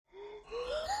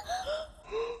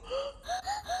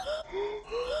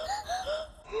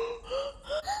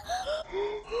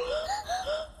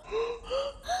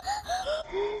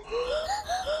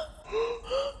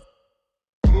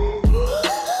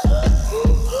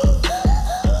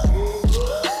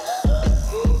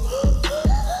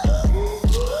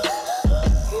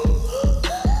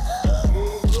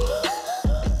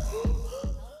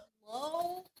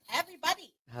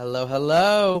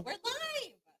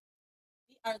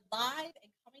live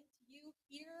and coming to you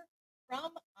here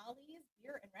from Ollie's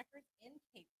Beer and Records in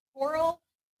Cape Coral,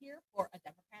 here for a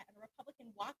Democrat and a Republican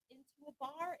walk into a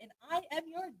bar. And I am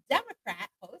your Democrat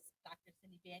host, Dr.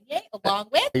 Cindy Banyai, along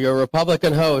with your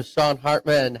Republican host, Sean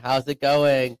Hartman. How's it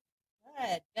going?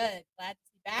 Good. Glad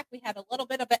to be back. We had a little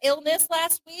bit of an illness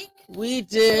last week. We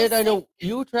did. I know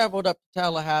you traveled up to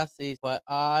Tallahassee, but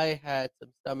I had some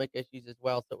stomach issues as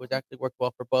well, so it would actually work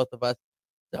well for both of us.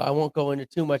 So I won't go into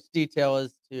too much detail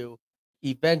as to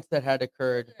events that had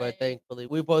occurred, but thankfully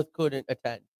we both couldn't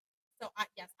attend. So,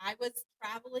 I was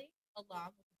traveling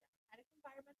along with the Democratic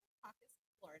Environmental Caucus of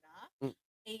Florida,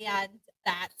 and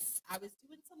I was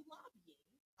doing some lobbying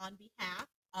on behalf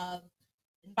of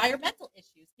environmental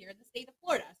issues here in the state of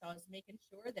Florida. So I was making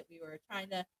sure that we were trying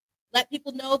to let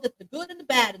people know that the good and the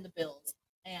bad in the bills.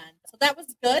 And so that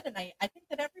was good. And I think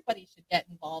that everybody should get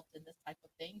involved in this type of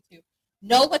thing to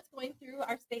know what's going through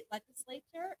our state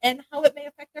legislature and how it may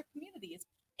affect their communities,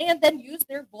 and then use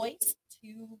their voice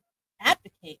to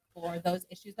advocate for those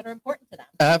issues that are important to them.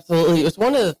 Absolutely. It's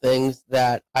one of the things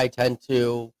that I tend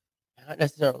to not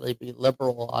necessarily be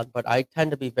liberal on, but I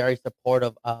tend to be very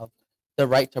supportive of the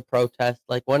right to protest.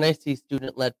 Like when I see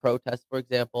student-led protests, for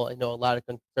example, I know a lot of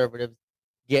conservatives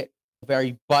get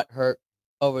very butthurt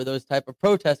over those type of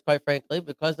protests, quite frankly,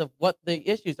 because of what the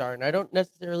issues are. And I don't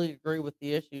necessarily agree with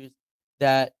the issues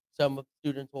that some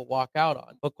students will walk out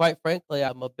on. But quite frankly,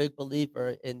 I'm a big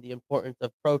believer in the importance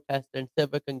of protest and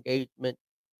civic engagement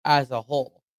as a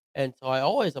whole. And so I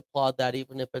always applaud that,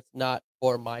 even if it's not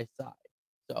for my side.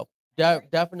 So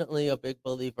definitely a big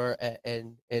believer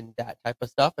in that type of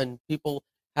stuff, and people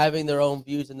having their own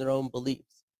views and their own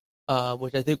beliefs,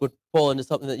 which I think would fall into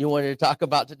something that you wanted to talk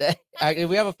about today. Actually,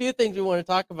 we have a few things we want to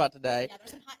talk about today. Yeah,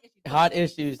 there's some hot issues. Hot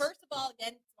issues. First of all,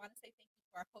 again, I want to say thank you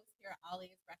to our host here at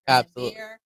Ollie's Records Absolutely.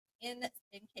 Beer in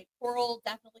Cape Coral.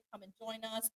 Definitely come and join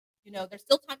us. You know, there's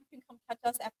still time you can come catch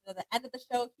us after the end of the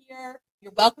show here.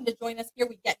 You're welcome to join us here.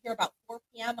 We get here about 4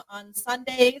 p.m. on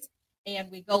Sundays, and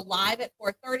we go live at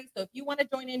 4:30. So if you want to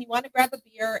join in, you want to grab a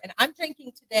beer, and I'm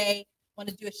drinking today, I want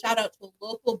to do a shout out to a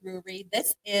local brewery.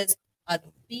 This is a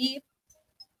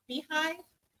beekeeper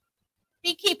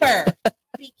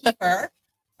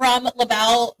from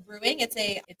LaBelle Brewing. It's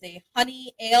a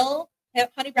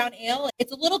honey brown ale.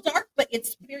 It's a little dark, but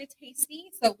it's very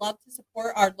tasty. So love to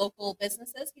support our local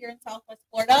businesses here in Southwest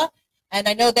Florida. And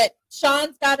I know that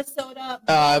Sean's got a soda,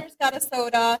 Miller's got a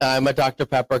soda. I'm a Dr.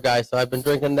 Pepper guy, so I've been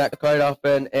drinking that quite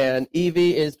often. And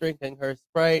Evie is drinking her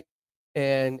Sprite.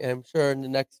 And I'm sure in the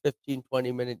next 15,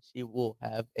 20 minutes, she will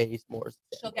have a s'mores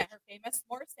sandwich. She'll get her famous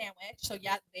s'mores sandwich. So,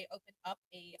 yeah, they opened up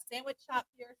a sandwich shop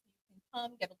here, so you can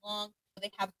come, get along.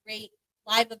 They have great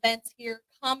live events here,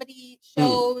 comedy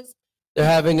shows. They're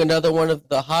having another one of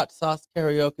the hot sauce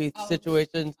karaoke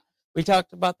situations. We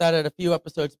talked about that at a few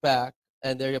episodes back,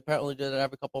 and they apparently do that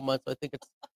every couple of months. So I think it's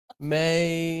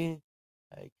May.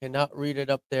 I cannot read it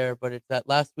up there, but it's that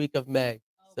last week of May.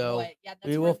 So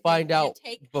we will find out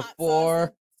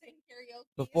before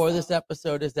this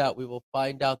episode is out. We will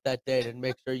find out that date and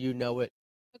make sure you know it.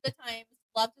 Good times.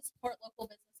 Love to support local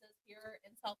businesses here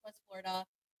in Southwest Florida,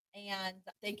 and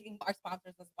thanking our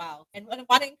sponsors as well. And I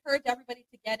want to encourage everybody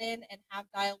to get in and have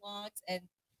dialogues and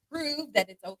prove that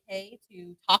it's okay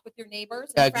to talk with your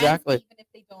neighbors and friends, even if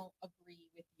they don't agree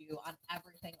with you on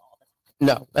everything all the time.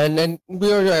 No, and then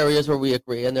there are areas where we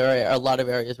agree, and there are a lot of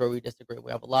areas where we disagree.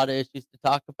 We have a lot of issues to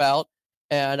talk about,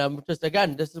 and I'm just,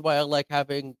 again, this is why I like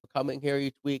coming here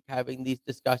each week, having these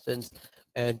discussions,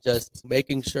 and just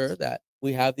making sure that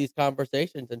we have these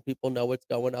conversations and people know what's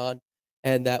going on,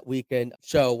 and that we can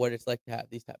show what it's like to have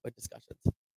these type of discussions.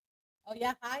 Oh,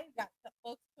 yeah. Hi. We've got some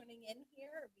folks tuning in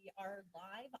here. We are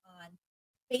live on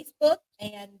Facebook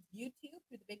and YouTube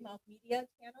through the Big Mouth Media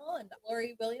channel. And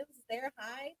Lori Williams is there.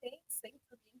 Hi. Thanks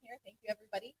for being here. Thank you,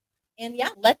 everybody. And, yeah,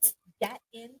 let's get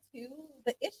into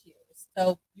the issues.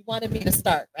 So you wanted me to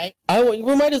start, right?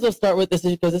 We might as well start with this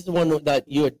because this is one that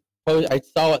you had posted. I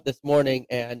saw it this morning,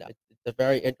 and it's a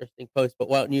very interesting post. But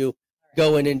why don't you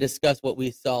go in and discuss what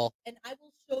we saw? And I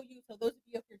will show you. So those of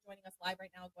you, if you're joining us live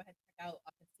right now, go ahead and check out.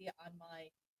 I can see it on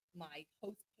my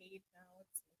post page now.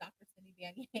 It's Dr. Cindy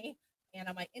Banyai, and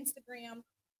on my Instagram.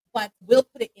 But we'll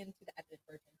put it into the edited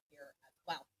version here as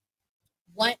well.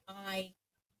 What I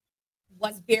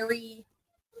was very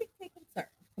concerned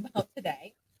about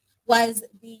today was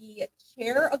the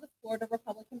chair of the Florida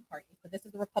Republican Party. So this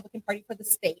is the Republican Party for the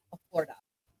state of Florida,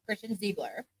 Christian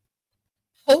Zeigler,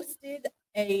 posted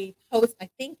a post. I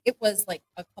think it was like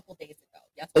a couple days ago.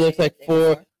 Yesterday, it looks like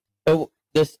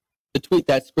the tweet,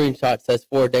 that screenshot says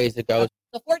 4 days ago.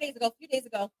 So 4 days ago, a few days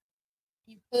ago,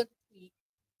 he put a tweet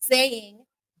saying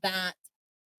that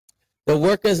The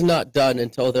work is not done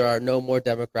until there are no more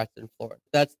Democrats in Florida.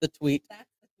 That's the tweet.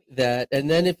 That, and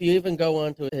then if you even go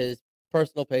onto his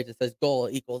personal page, it says goal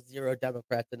equals 0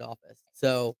 Democrats in office.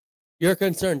 So you're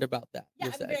concerned about that. Yeah,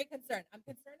 I'm very concerned. I'm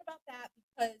concerned about that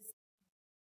because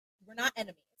we're not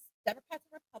enemies. Democrats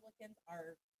and Republicans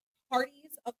are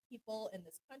parties of people in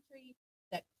this country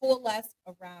that coalesce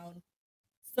around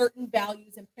certain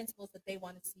values and principles that they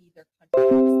want to see their country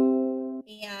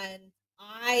succeed. And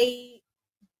I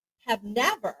have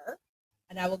never,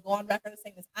 and I will go on record as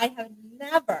saying this, I have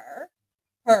never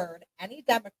heard any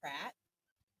Democrat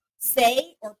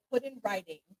say or put in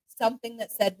writing something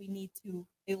that said we need to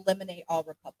eliminate all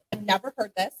Republicans. I've never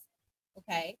heard this.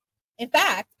 Okay. In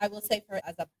fact, I will say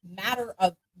as a matter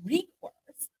of recourse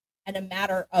and a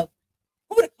matter of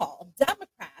protocol,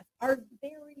 Democrats are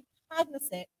very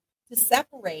cognizant to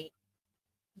separate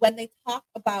when they talk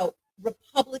about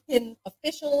Republican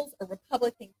officials or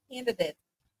Republican candidates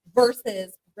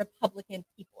versus Republican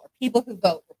people or people who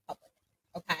vote Republican.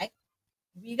 Okay.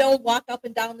 We don't walk up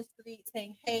and down the street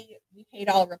saying, hey, we hate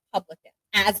all Republicans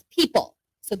as people.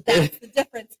 So that's the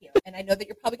difference here. And I know that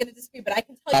you're probably going to disagree, but I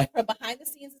can tell you from behind the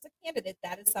scenes as a candidate,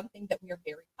 that is something that we are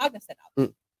very cognizant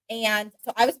of. And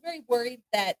so I was very worried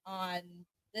that on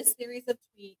this series of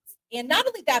tweets, and not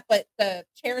only that, but the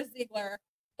chair Zeigler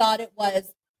thought it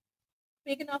was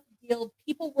big enough deal.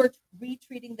 People were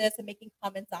retweeting this and making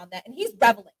comments on that. And he's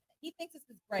reveling in it. He thinks this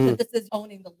is great, that this is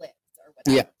owning the libs or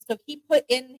whatever. Yeah. So he put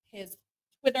in his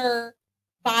Twitter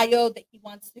bio that he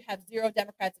wants to have 0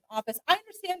 Democrats in office. I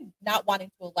understand not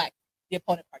wanting to elect the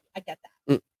opponent party. I get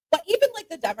that. But even like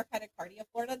the Democratic Party of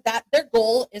Florida, that their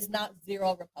goal is not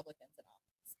 0 Republicans in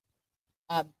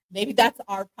office. Maybe that's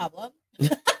our problem.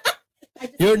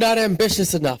 You're not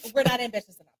ambitious enough. We're not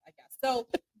ambitious enough, I guess. So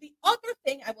the other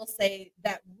thing I will say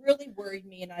that really worried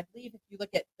me, and I believe if you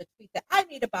look at the tweet that I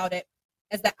made about it,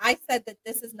 is that I said that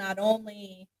this is not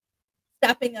only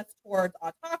stepping us towards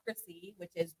autocracy, which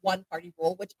is one party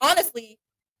rule, which honestly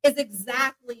is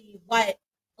exactly what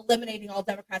eliminating all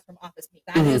Democrats from office means.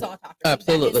 That is autocracy.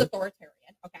 Absolutely. That is authoritarian.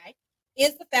 Okay.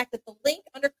 Is the fact that the link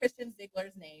under Christian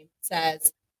Zeigler's name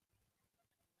says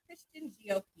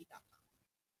ChristianGOP.com.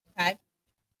 Okay.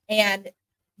 And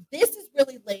this is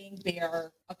really laying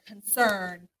bare a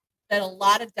concern that a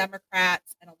lot of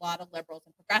Democrats and a lot of liberals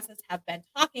and progressives have been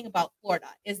talking about Florida,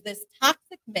 is this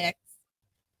toxic mix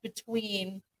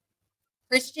between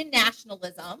Christian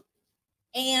nationalism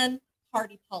and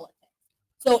party politics.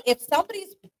 So if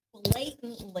somebody's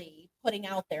blatantly putting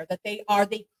out there that they are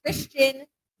the Christian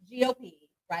GOP,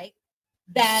 right?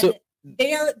 Then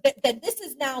then this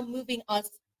is now moving us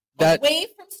away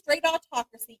from straight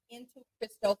autocracy into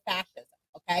Christo-fascism,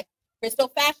 okay?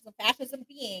 Christo-fascism, fascism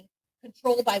being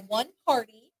controlled by one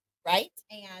party, right?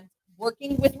 And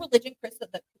working with religion,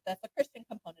 that's a Christian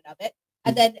component of it,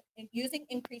 and then using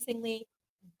increasingly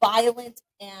violent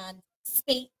and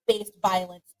state-based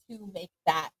violence to make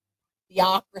that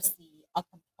theocracy a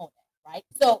component, right?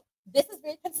 So this is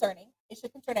very concerning. It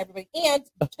should concern everybody. And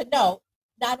to note,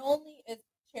 not only is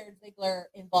Chair Zeigler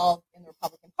involved in the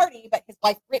Republican Party, but his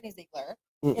wife, Brittany Zeigler,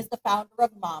 is the founder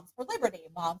of Moms for Liberty.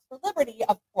 Moms for Liberty,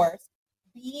 of course,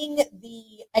 being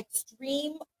the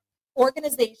extreme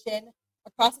organization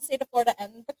across the state of Florida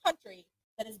and the country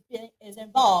that is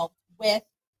involved with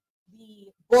the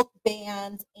book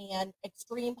bans and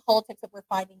extreme politics that we're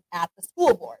finding at the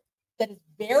school board, that is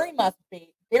very much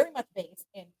based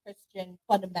in Christian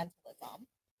fundamentalism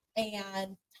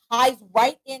and ties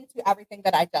right into everything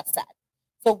that I just said.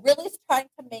 So really is trying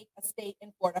to make a state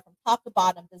in Florida from top to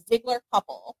bottom, the Zeigler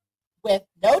couple, with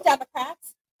no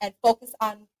Democrats and focus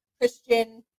on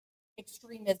Christian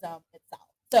extremism itself.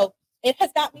 So it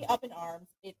has got me up in arms.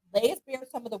 It lays bare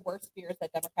some of the worst fears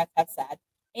that Democrats have said.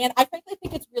 And I frankly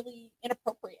think it's really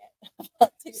inappropriate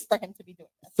for him to be doing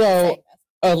this. So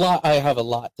I have a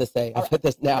lot to say about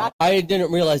this now. I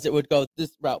didn't realize it would go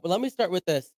this route. But let me start with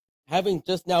this. Having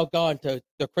just now gone to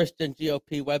the Christian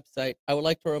GOP website, I would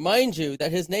like to remind you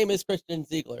that his name is Christian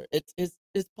Zeigler. It's his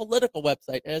political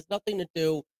website. It has nothing to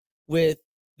do with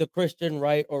the Christian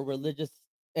right or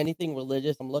anything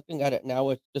religious. I'm looking at it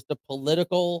now. It's just a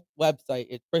political website.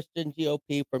 It's Christian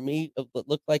GOP. For me, it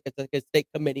looks like it's like a state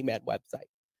committee man website.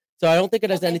 So I don't think it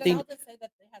has anything. I'll just say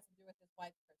that it has to do with his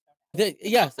wife.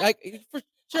 Yes, for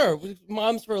sure.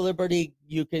 Moms for Liberty,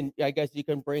 I guess you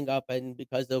can bring up, and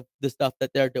because of the stuff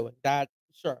that they're doing, that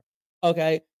sure.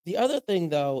 Okay. The other thing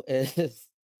though is,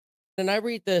 and I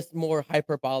read this more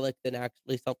hyperbolic than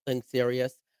actually something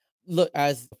serious. Look,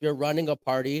 as if you're running a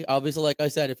party, obviously, like I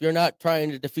said, if you're not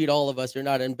trying to defeat all of us, you're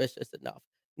not ambitious enough.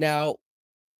 Now,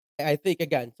 I think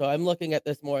again, so I'm looking at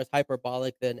this more as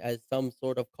hyperbolic than as some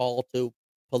sort of call to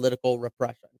political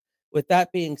repression. With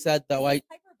that being said, though, Is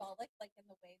this hyperbolic, like in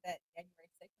the way that January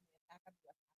 6th and the attack on the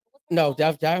U.S. Capitol was no,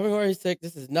 hyperbolic? January 6th,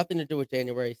 this has nothing to do with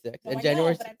January 6th. No, and I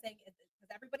January know, but I'm saying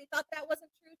because everybody thought that wasn't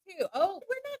true too. Oh,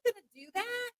 we're not going to do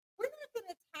that. We're not going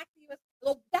to attack the U.S.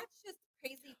 Well, that's just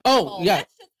crazy. Oh, yeah.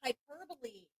 That's just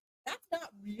hyperbole. That's not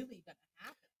really going to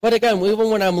happen. But again, even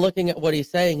when I'm looking at what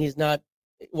he's saying, he's not.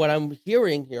 What I'm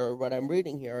hearing here, or what I'm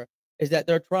reading here, is that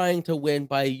they're trying to win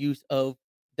by use of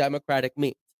democratic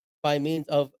means, by means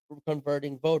of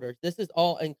converting voters. This is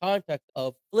all in context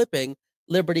of flipping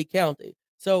Liberty County.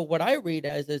 So what I read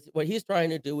as is what he's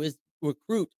trying to do is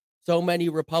recruit so many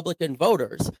Republican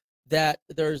voters that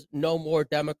there's no more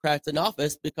Democrats in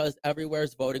office because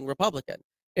everywhere's voting Republican.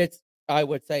 It's, I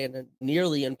would say, a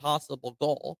nearly impossible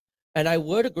goal. And I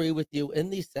would agree with you in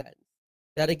the sense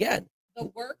that, again, the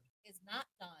work is not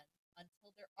done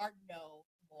until there are no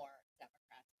more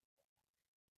Democrats.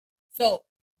 So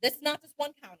this is not just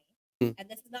one county, and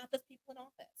this is not just people in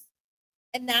office.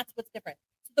 And that's what's different.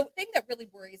 So the thing that really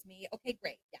worries me, okay,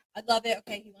 great. Yeah, I love it.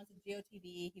 Okay, he wants a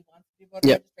GOTV. He wants to do voter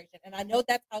registration. And I know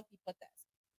that's how he put this.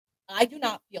 I do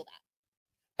not feel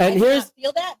that. And I do not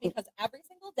feel that because every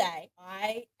single day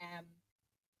I am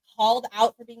called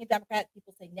out for being a Democrat.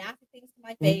 People say nasty things to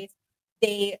my face.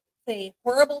 They say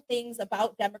horrible things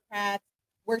about Democrats.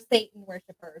 We're Satan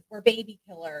worshipers. We're baby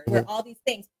killers. We're all these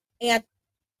things. And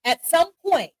at some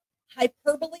point,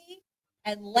 hyperbole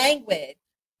and language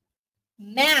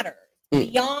matters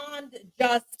beyond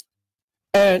just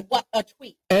what a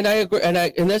tweet. And I agree.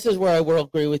 And this is where I will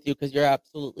agree with you because you're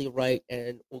absolutely right.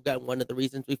 And again, one of the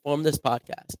reasons we formed this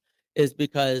podcast is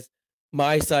because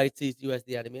my side sees you as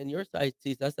the enemy, and your side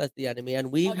sees us as the enemy.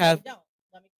 And we have. No, don't.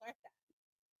 Let me clarify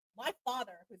that. My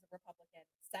father, who's a Republican,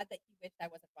 said that he wished I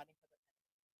wasn't running for president.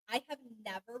 I have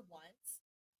never once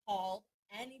called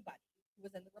anybody who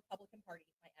was in the Republican Party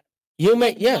my enemy.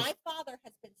 My father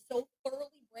has been so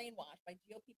thoroughly brainwashed by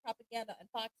GOP propaganda and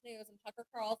Fox News and Tucker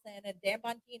Carlson and Dan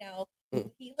Bongino, who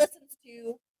he listens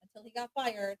to until he got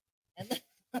fired, and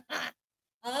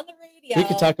on the radio. We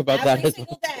can talk about that every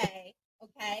single day.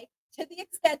 Okay. To the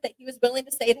extent that he was willing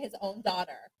to say to his own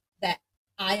daughter that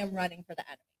I am running for the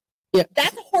enemy. Yeah.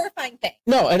 That's a horrifying thing.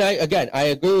 No, and I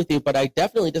agree with you, but I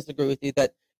definitely disagree with you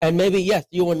that, and maybe, yes,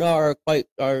 you and I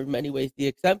are in many ways the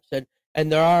exception. And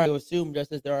there are, I assume,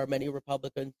 just as there are many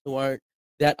Republicans who aren't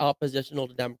that oppositional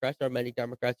to Democrats, there are many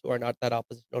Democrats who are not that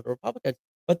oppositional to Republicans.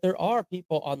 But there are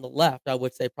people on the left, I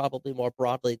would say probably more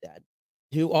broadly than,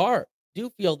 who do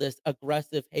feel this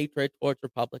aggressive hatred towards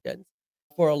Republicans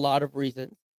for a lot of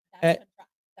reasons. That's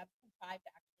contrived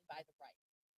actually by the right.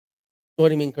 What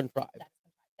do you mean contrived?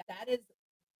 That is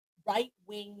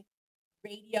right-wing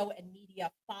radio and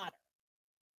media fodder.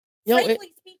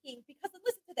 Frankly speaking, because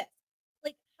listen to this.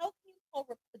 Like, how can you call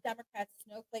the Democrats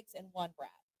snowflakes in one breath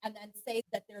and then say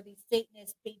that they're these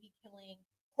Satanist, baby-killing,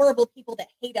 horrible people that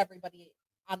hate everybody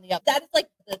on the other? That is like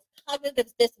the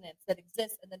cognitive dissonance that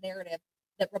exists in the narrative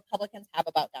that Republicans have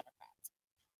about Democrats.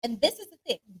 And this is the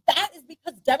thing. That is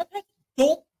because Democrats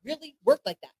don't really work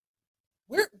like that.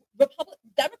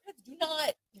 Democrats do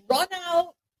not run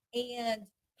out and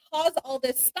cause all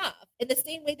this stuff in the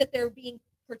same way that they're being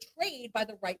portrayed by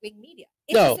the right-wing media.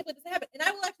 It just simply doesn't happen. And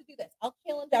I will actually do this. I'll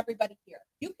challenge everybody here.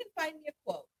 You can find me a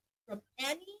quote from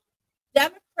any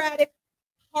Democratic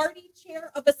Party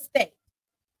chair of a state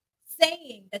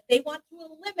saying that they want to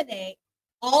eliminate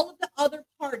all of the other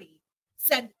parties.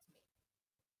 Send it to me.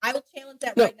 I will challenge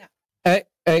that right now.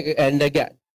 And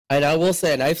again, and I will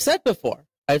say, and I've said before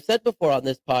on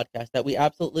this podcast that we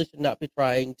absolutely should not be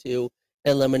trying to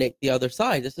eliminate the other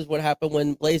side. This is what happened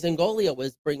when Blaise Ingoglia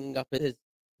was bringing up his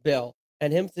bill,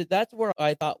 and that's where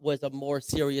I thought was a more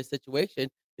serious situation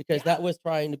because that was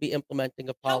trying to be implementing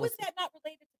a policy. How is that not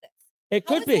related to this? It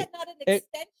could be. How is that not an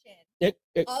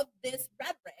extension of this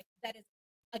rhetoric that is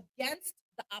against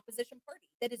the opposition party,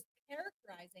 that is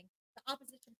characterizing the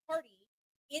opposition party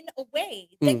in a way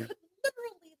that could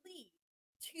literally lead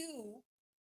to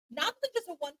not just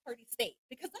a one-party state,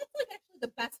 because that's like actually the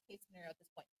best case scenario at this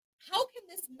point. How can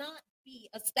this not be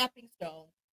a stepping stone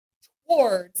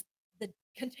towards the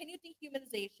continued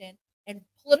dehumanization and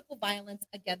political violence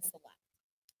against the left?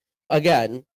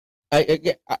 Again,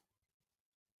 I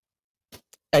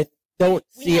don't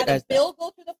see it as a bill go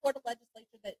through the Florida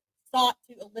legislature that sought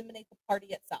to eliminate the party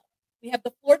itself. We have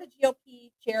the Florida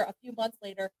GOP chair a few months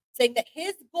later saying that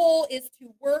his goal is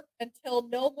to work until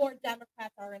no more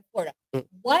Democrats are in Florida.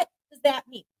 What does that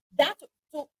mean?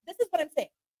 So this is what I'm saying.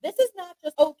 This is not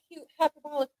just, cute,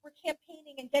 hyperbolic, we're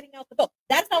campaigning and getting out the vote.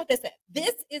 That's not what this is.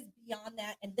 This is beyond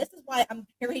that, and this is why I'm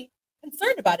very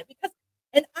concerned about it because,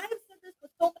 and I've said this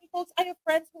with so many folks, I have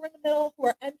friends who are in the middle, who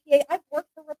are MPA, I've worked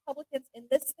for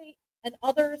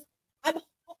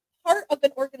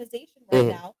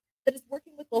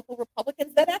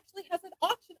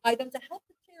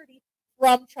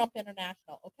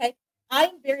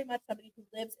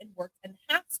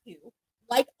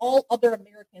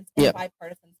Americans in a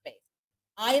bipartisan space.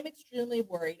 I am extremely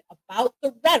worried about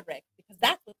the rhetoric, because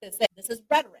that's what this is. This is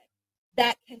rhetoric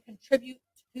that can contribute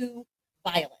to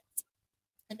violence.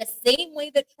 In the same way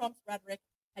that Trump's rhetoric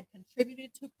had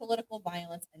contributed to political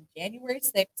violence on January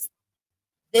 6th,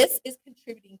 this is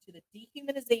contributing to the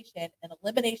dehumanization and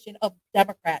elimination of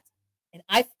Democrats. And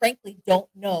I frankly don't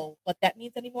know what that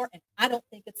means anymore. And I don't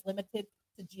think it's limited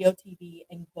to GOTV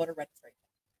and voter registration.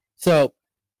 So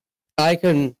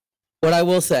what I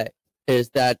will say is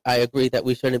that I agree that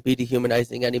we shouldn't be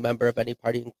dehumanizing any member of any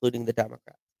party, including the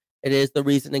Democrats. It is the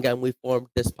reason, again, we formed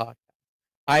this podcast.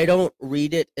 I don't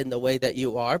read it in the way that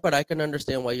you are, but I can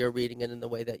understand why you're reading it in the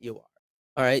way that you are.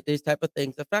 All right. These type of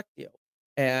things affect you.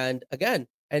 And again,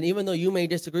 and even though you may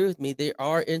disagree with me, there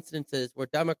are instances where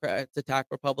Democrats attack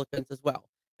Republicans as well.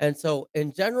 And so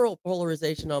in general,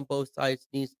 polarization on both sides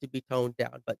needs to be toned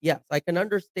down. But yes, I can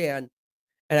understand,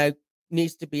 and I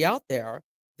needs to be out there,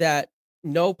 that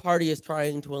no party is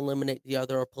trying to eliminate the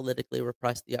other or politically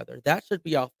repress the other. That should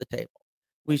be off the table.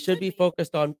 We should be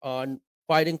focused on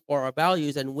fighting for our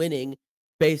values and winning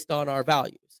based on our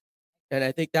values. And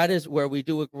I think that is where we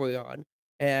do agree on.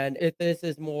 And if this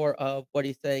is more of what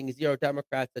he's saying, 0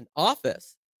 Democrats in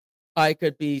office, I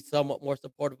could be somewhat more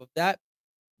supportive of that,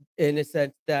 in a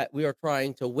sense that we are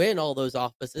trying to win all those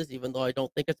offices, even though I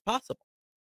don't think it's possible.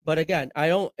 But again, I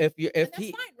don't, if that's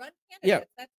he, fine, run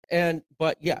candidates.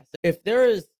 but yes, if there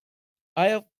is, I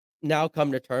have now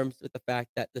come to terms with the fact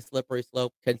that the slippery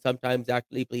slope can sometimes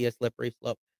actually be a slippery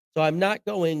slope. So I'm not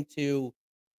going to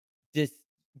just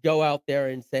go out there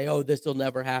and say, oh, this will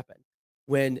never happen,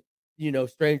 when,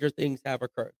 stranger things have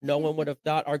occurred. No one would have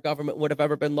thought our government would have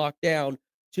ever been locked down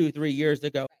 2-3 years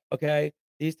ago. Okay.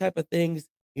 These type of things,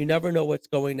 you never know what's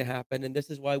going to happen. And this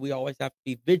is why we always have to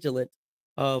be vigilant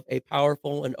of a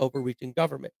powerful and overreaching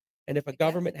government. And if a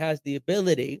government has the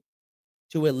ability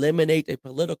to eliminate a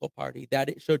political party, that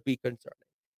it should be concerning.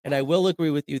 And I will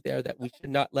agree with you there that we should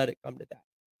not let it come to that.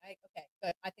 Okay,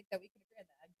 good. I think that we can agree on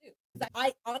that. I do. Because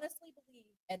I honestly believe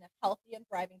in a healthy and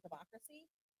thriving democracy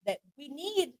that we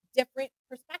need different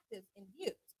perspectives and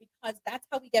views, because that's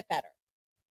how we get better.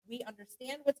 We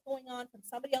understand what's going on from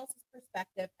somebody else's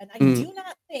perspective. And I do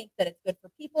not think that it's good for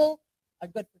people or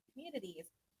good for communities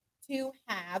to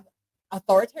have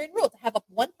authoritarian rule, to have a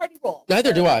one-party rule.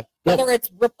 Neither do I. Whether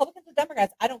it's Republicans or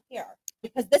Democrats, I don't care,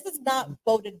 because this is not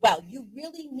voted well. You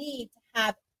really need to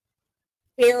have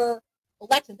fair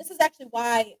election. This is actually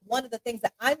why one of the things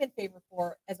that I'm in favor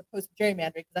for, as opposed to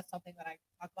gerrymandering, because that's something that I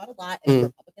talk about a lot, is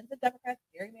Republicans and Democrats,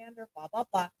 gerrymander, blah, blah,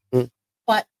 blah.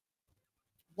 But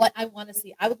what I want to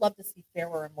see, I would love to see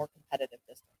fairer and more competitive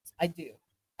districts. I do.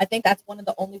 I think that's one of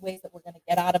the only ways that we're going to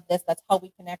get out of this. That's how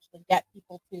we can actually get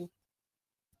people to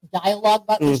dialogue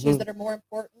about issues that are more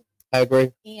important. I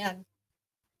agree. And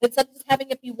instead of just having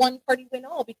it be one party win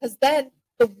all, because then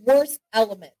the worst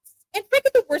elements, and frankly,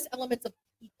 the worst elements of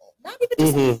people, not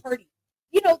even just a party.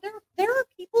 There are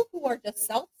people who are just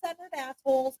self-centered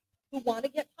assholes who want to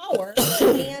get power,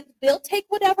 and they'll take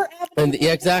whatever avenue. And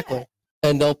exactly.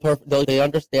 And they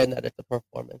understand that it's a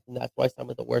performance, and that's why some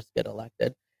of the worst get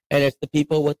elected. And it's the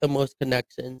people with the most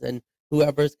connections and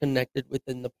whoever's connected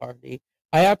within the party.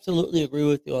 I absolutely agree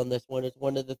with you on this one. It's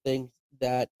one of the things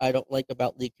that I don't like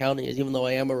about Lee County is, even though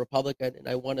I am a Republican and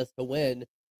I want us to win,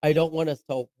 I don't want us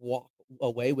to walk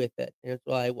away with it. And it's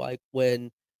why, like,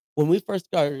 when we first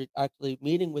started actually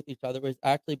meeting with each other, was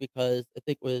actually because I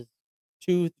think it was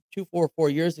 4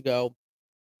 years ago,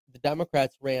 the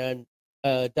Democrats ran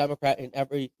a Democrat in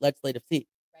every legislative seat.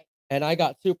 Right. And I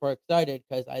got super excited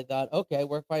because I thought, okay,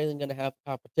 we're finally going to have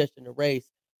competition, a race.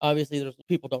 Obviously, there's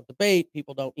people don't debate,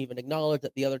 people don't even acknowledge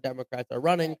that the other Democrats are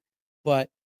running. But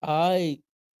I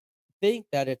think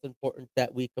that it's important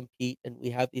that we compete and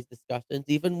we have these discussions.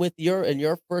 Even with in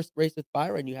your first race with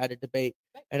Byron, you had a debate.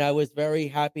 Right. And I was very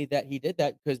happy that he did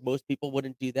that, because most people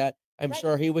wouldn't do that. I'm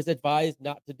sure he was advised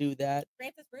not to do that.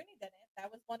 Francis Rooney did it.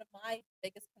 That was one of my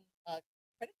biggest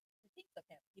critiques of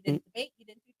him. He didn't debate. He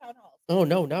didn't do town halls. Oh,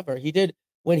 no, never. He did.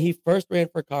 When he first ran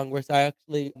for Congress, I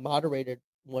actually moderated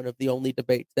one of the only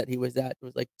debates that he was at. It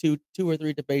was like two or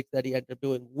three debates that he ended up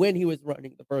doing when he was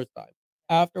running the first time.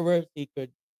 Afterwards,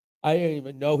 I didn't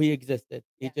even know he existed.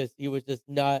 He was just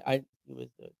not, he was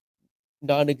a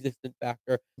non-existent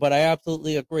factor. But I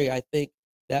absolutely agree. I think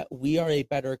that we are a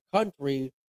better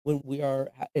country when we are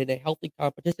in a healthy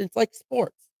competition. It's like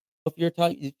sports. If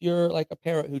you're like a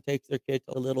parent who takes their kid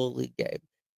to a little league game,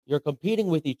 you're competing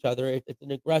with each other. It's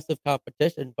an aggressive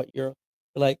competition, but you're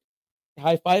like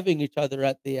high-fiving each other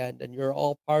at the end, and you're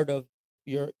all part of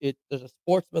there's a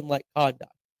sportsman-like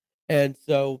conduct. And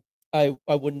so I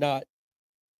would not,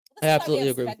 I absolutely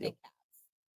agree with you.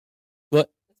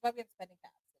 What? That's why we have spending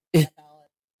caps.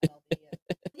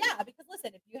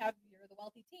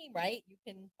 team, right? You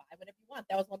can buy whatever you want.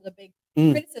 That was one of the big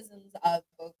Mm. criticisms of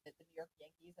both the New York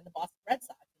Yankees and the Boston Red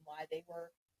Sox, and why they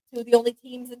were two of the only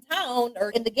teams in town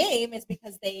or in the game is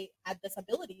because they had this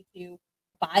ability to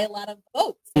buy a lot of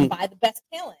votes and buy the best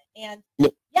talent. And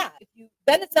then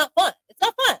it's not fun. It's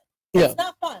not fun. It's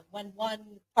not fun when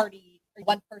one party or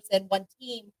one person, one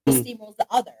team steamrolls the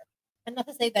other. And not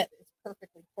to say that it's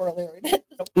perfectly correlated.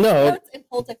 No. Sports and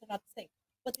politics are not the same.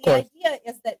 But the idea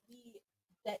is that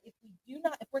if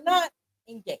we're not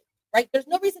engaged, right? There's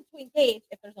no reason to engage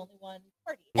if there's only one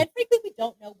party. And frankly, we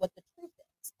don't know what the truth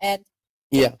is. And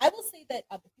I will say that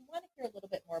if you want to hear a little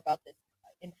bit more about this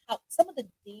and how some of the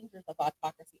dangers of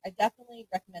autocracy, I definitely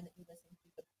recommend that you listen to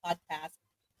the podcast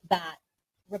that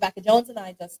Rebecca Jones and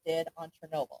I just did on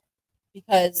Chernobyl.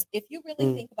 Because if you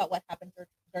really think about what happened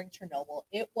during Chernobyl,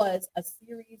 it was a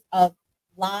series of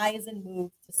lies and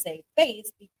moves to save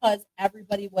face because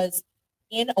everybody was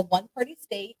in a one-party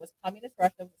state. It was communist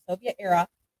Russia, it was the Soviet era,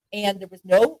 and there was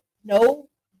no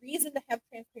reason to have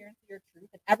transparency or truth,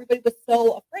 and everybody was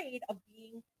so afraid of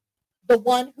being the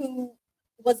one who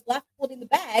was left holding the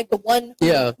bag, the one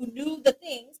who knew the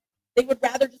things. They would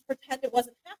rather just pretend it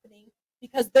wasn't happening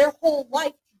because their whole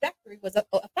life trajectory was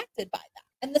affected by that.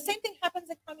 And the same thing happens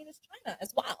in communist China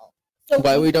as well. So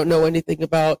why we don't know anything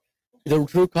about the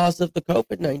true cause of the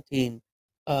COVID-19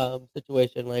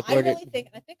 situation? Like, I really think,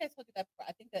 and I think I told you that before,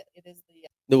 I think that it is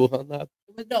the Wuhan lab.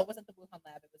 It wasn't the Wuhan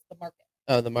lab. It was the market.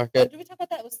 Oh, the market. Did we talk about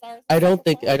that with SARS? I don't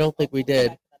think we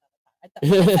did. I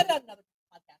said it on another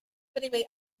podcast. But anyway,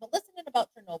 but listening about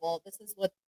Chernobyl, this is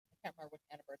what I can't remember which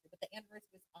anniversary, but the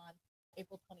anniversary was on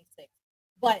April 26th.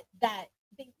 But that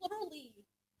they literally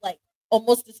like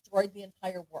almost destroyed the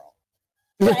entire world,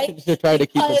 right? To try to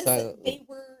keep us silent. They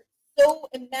were so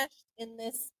enmeshed in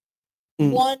this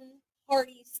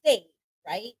one-party state,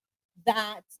 right,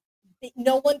 that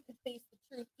no one could face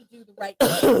the truth to do the right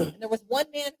thing. And there was one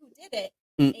man who did it,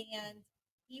 and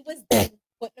he was then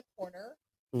put in a corner,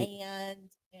 and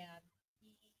he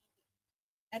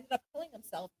ended up killing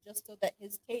himself just so that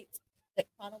his tapes that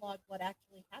chronologue what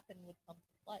actually happened would come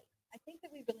to light. I think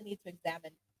that we really need to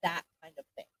examine that kind of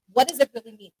thing. What does it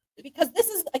really mean? Because this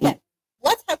is, again,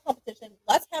 let's have competition,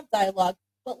 let's have dialogue,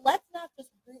 but let's not just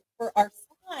root for our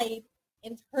side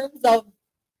in terms of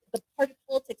the party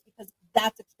politics, because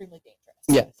that's extremely dangerous.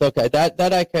 Yes, okay,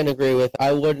 that I can agree with.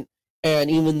 I wouldn't, and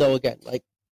even though, again, like,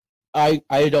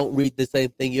 I don't read the same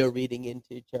thing you're reading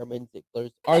into Chairman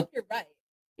Zeigler's. I hope you're right.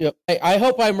 I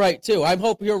hope I'm right too. I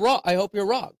hope you're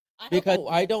wrong. Because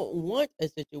I don't want a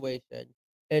situation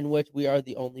in which we are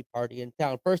the only party in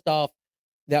town. First off,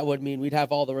 that would mean we'd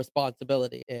have all the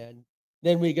responsibility, and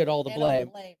then we get all the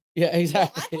blame. Yeah,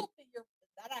 exactly. Well,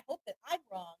 I hope that I'm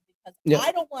wrong, because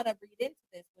I don't want to read into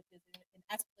this, which is an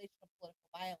escalation of political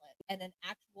violence and an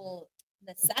actual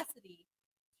necessity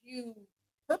to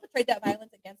perpetrate that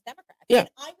violence against Democrats. Yeah. And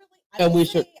I've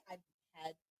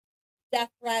had death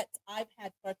threats. I've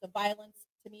had threats of violence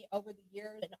to me over the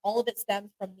years, and all of it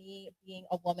stems from me being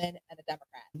a woman and a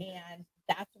Democrat. And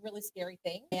that's a really scary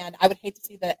thing. And I would hate to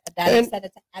see that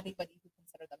extended to anybody who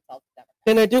consider themselves a Democrat.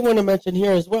 And I do want to mention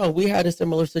here as well, we had a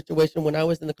similar situation when I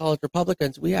was in the College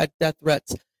Republicans. We had death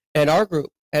threats in our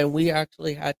group, and we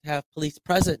actually had to have police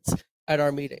presence at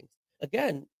our meetings.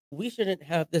 Again, we shouldn't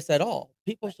have this at all.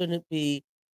 People shouldn't be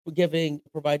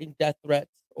providing death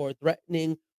threats or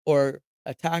threatening or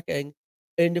attacking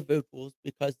individuals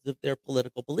because of their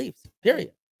political beliefs.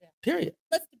 Period. Yeah. Period.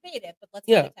 Let's debate it, but let's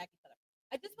not attack each other.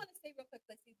 I just want to say real quick,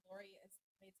 I see Lori has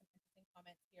made some interesting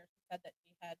comments here. She said that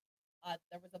she had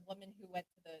there was a woman who went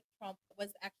to the Trump,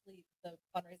 was actually the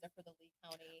fundraiser for the Lee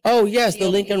County. Oh yes, the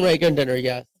Lincoln Reagan dinner.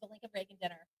 Yes, the Lincoln Reagan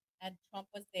dinner, and Trump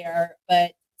was there,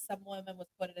 but some woman was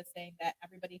quoted as saying that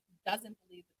everybody who doesn't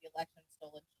believe that the election is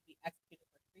stolen should be executed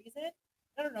for treason.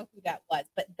 I don't know who that was,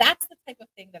 but that's the type of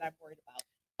thing that I'm worried about.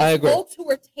 I agree. Folks who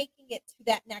are taking it to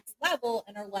that next level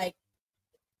and are like,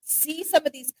 see some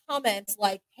of these comments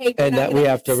like, "Hey," and that we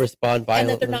have to respond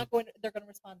violently, and that they're going to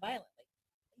respond violently.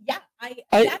 Yeah,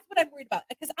 that's what I'm worried about,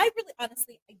 because I really,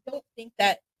 honestly, I don't think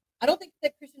that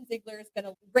Christian Zeigler is going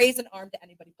to raise an arm to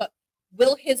anybody. But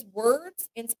will his words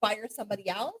inspire somebody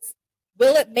else?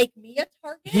 Will it make me a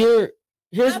target?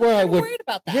 Here's where I would. Worried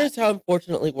about that. Here's how,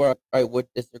 unfortunately, where I would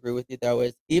disagree with you, though,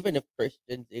 is even if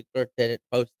Christian Zeigler didn't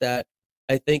post that,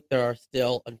 I think there are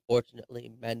still,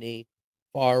 unfortunately, many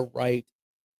far-right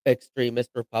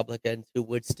extremist Republicans who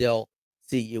would still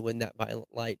see you in that violent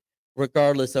light,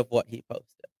 regardless of what he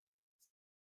posted.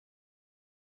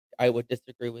 I would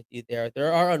disagree with you there.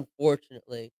 There are,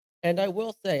 unfortunately, and I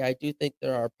will say, I do think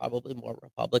there are probably more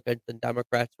Republicans than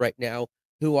Democrats right now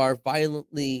who are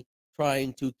violently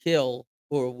trying to kill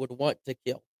or would want to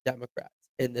kill Democrats.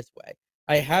 in this way.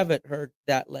 I haven't heard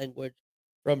that language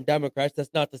from Democrats.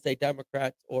 That's not to say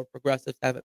Democrats or progressives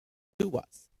haven't to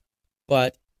us,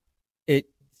 but it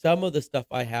some of the stuff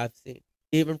I have seen,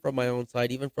 even from my own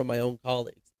side, even from my own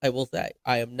colleagues, I will say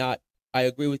I am not. I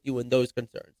agree with you in those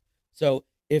concerns. So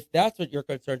if that's what you're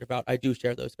concerned about, I do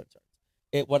share those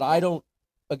concerns. What I don't,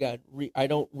 again, I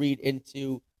don't read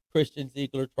into Christian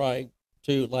Ziegler trying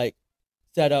to like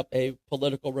set up a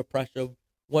political repressive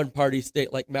one party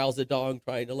state like Mao Zedong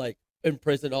trying to like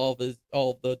imprison all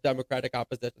of the Democratic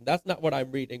opposition. That's not what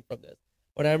I'm reading from this.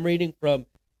 What I'm reading from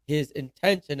his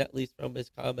intention, at least from his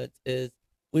comments, is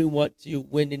we want to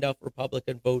win enough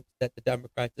Republican votes that the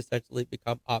Democrats essentially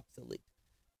become obsolete.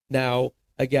 Now,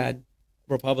 again,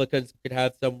 Republicans could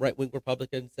have some right wing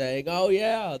Republicans saying, "Oh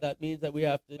yeah, that means that we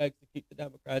have to execute the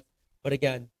Democrats." But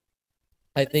again,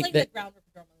 I But think it's like that the groundwork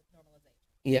for normalization.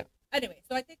 yeah, Anyway,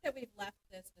 so I think that we've left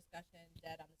this discussion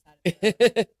dead on the side of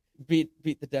the road.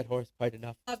 beat the dead horse quite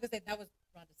enough. I was going to say that was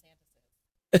Ron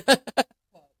DeSantis' quote,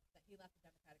 that he left the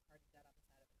Democratic Party dead on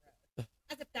the side of the road.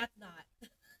 As if that's not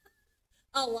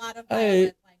a lot of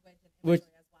violent language and imagery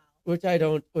as well. Which I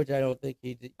don't think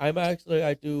he did.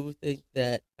 I do think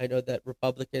that I know that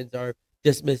Republicans are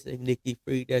dismissing Nikki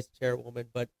Fried as chairwoman,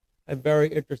 but I'm very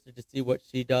interested to see what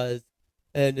she does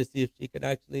and to see if she can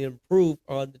actually improve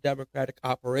on the Democratic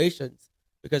operations.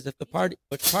 Because if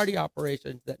it's party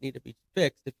operations that need to be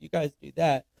fixed, if you guys do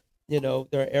that, there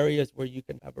are areas where you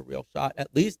can have a real shot,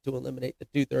 at least to eliminate the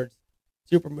 2/3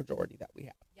 supermajority that we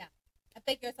have. Yeah. I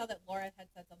think I saw that Laura had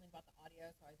said something about the audio,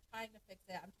 so I was trying to fix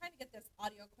it. I'm trying to get this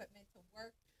audio equipment to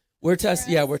work. We're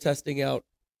testing out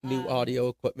new audio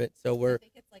equipment, so I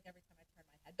think it's like every time I turn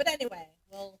my head. But anyway,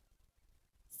 well,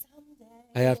 someday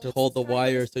I have to hold the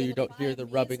wire so be you able to don't hear buy the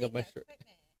rubbing of my amazing shirt.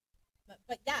 equipment.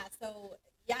 But yeah, so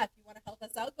yeah, if you want to help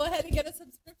us out, go ahead and get a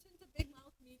subscription to Big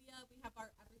Mouth Media. We have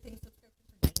our everything subscription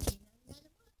for $19.99 a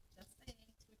month. Just saying,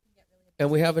 we can get really. And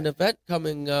we have an event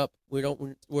coming up.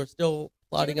 We're still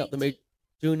plotting out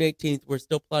June 18th. We're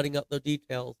still plotting out the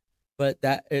details, but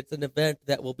that it's an event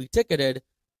that will be ticketed,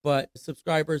 but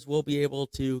subscribers will be able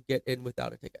to get in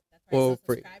without a ticket. That's right. Or So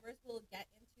free. subscribers will get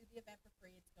into the event for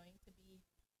free. It's going to be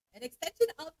an extension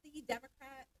of the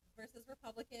Democrat versus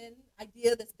Republican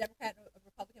idea. This Democrat and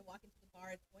Republican walking to the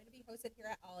bar. It's going to be hosted here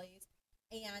at Ollie's,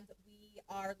 and we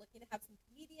are looking to have some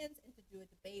comedians and to do a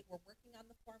debate. We're working on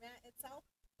the format itself,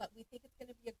 but we think it's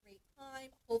going to be a great time.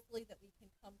 Hopefully that we can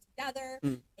come together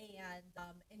and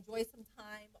enjoy some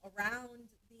time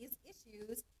around these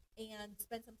issues and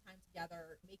spend some time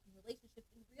together making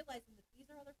relationships and realizing that these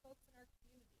are other folks in our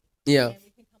community. Yeah. And we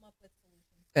can come up with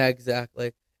solutions.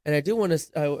 Exactly. And I do want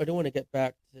to get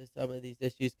back to some of these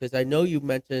issues because I know you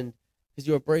mentioned, because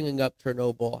you were bringing up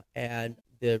Chernobyl and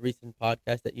the recent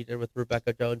podcast that you did with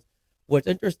Rebecca Jones. What's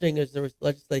interesting is there was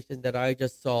legislation that I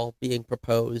just saw being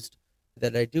proposed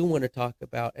that I do want to talk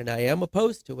about, and I am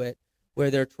opposed to it,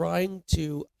 where they're trying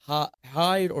to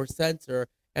hide or censor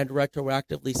and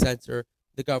retroactively censor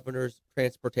the governor's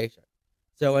transportation.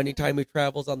 So anytime he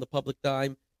travels on the public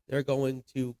dime, they're going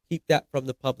to keep that from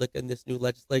the public in this new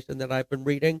legislation that I've been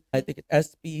reading. I think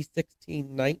it's SB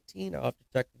 1619. I'll have to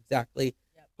check exactly.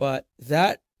 Yep. But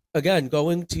that, again,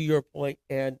 going to your point,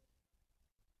 and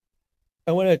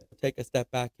I want to take a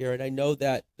step back here, and I know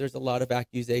that there's a lot of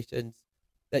accusations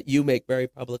that you make very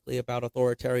publicly about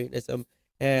authoritarianism,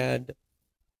 and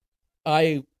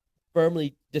I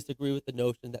firmly disagree with the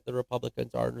notion that the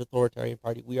Republicans are an authoritarian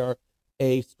party. We are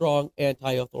a strong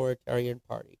anti-authoritarian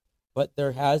party. But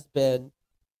there has been,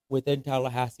 within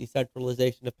Tallahassee,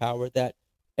 centralization of power that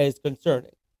is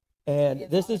concerning. And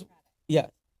this is, yes,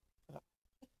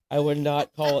 I would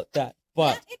not call it that.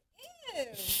 But yeah,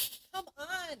 it is. Come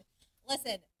on.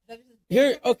 Listen,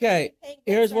 here's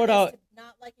what I'll...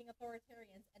 not liking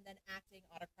authoritarians and then acting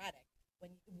autocratic.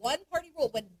 When one party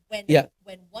rule, when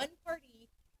one party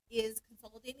is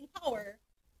consolidating power,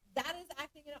 that is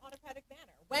acting in an autocratic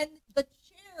manner. When the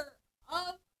chair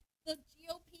of the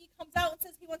GOP comes out and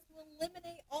says he wants to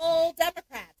eliminate all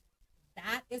Democrats,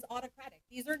 that is autocratic.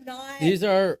 These are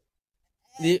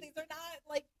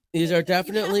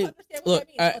definitely. Look,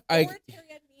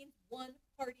 authoritarian means one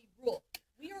party rule.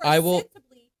 We are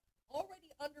ostensibly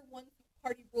already under one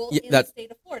party rule in the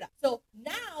state of Florida. So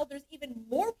now there's even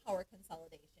more power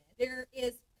consolidation. There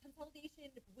is consolidation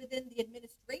within the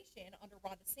administration under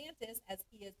Ron DeSantis as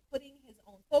he is putting his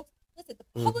own folks. Listen,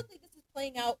 publicly this is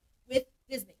playing out with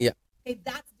Disney. Yeah. Okay,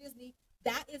 that's Disney.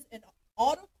 That is an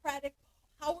autocratic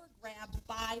power grab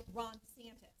by Ron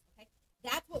DeSantis. Okay,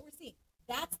 that's what we're seeing.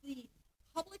 That's the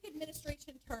public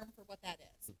administration term for what that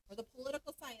is, or the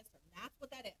political science term. That's what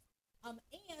that is. And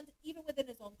even within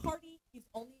his own party, he's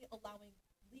only allowing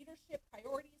leadership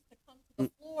priorities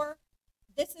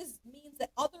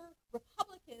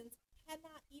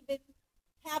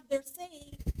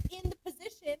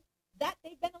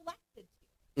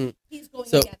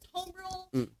going against home rule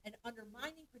and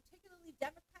undermining particularly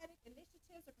Democratic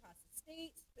initiatives across the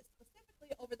state,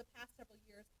 specifically over the past several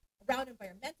years around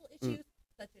environmental issues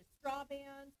such as straw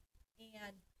bans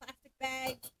and plastic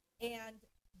bags. And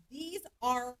these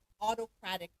are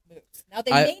autocratic moves. Now,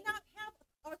 they may not have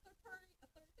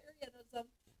authoritarianism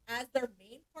as their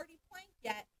main party plank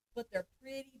yet, but they're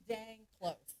pretty dang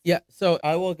close. Yeah, so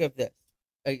I will give this.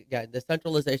 Again, the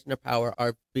centralization of power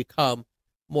are become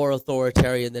more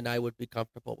authoritarian than I would be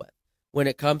comfortable with. When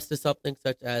it comes to something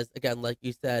such as, again, like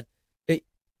you said,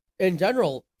 in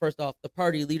general, first off, the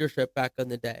party leadership back in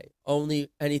the day,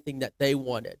 only anything that they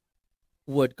wanted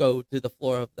would go to the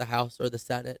floor of the House or the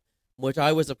Senate, which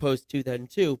I was opposed to then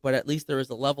too, but at least there is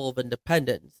a level of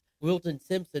independence. Wilton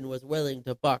Simpson was willing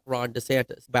to buck Ron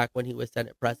DeSantis back when he was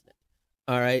Senate president.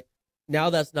 All right.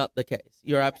 Now that's not the case.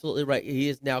 You're absolutely right. He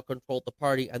has now controlled the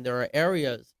party, and there are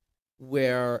areas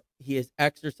where he is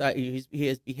he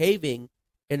is behaving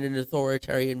in an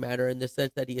authoritarian manner in the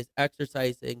sense that he is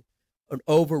exercising an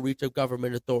overreach of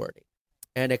government authority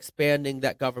and expanding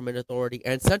that government authority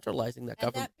and centralizing that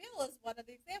government. And that bill is one of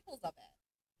the examples of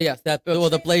it. Yes, that bill,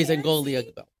 the Blazing Golia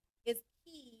bill, is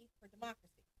key for democracy.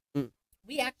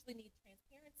 We actually need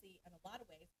transparency in a lot of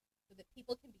ways so that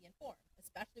people can be informed,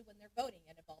 especially when they're voting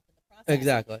and involved in the process.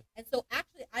 Exactly. And so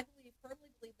actually, I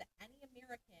firmly believe that any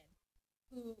American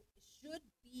who should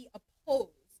be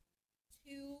opposed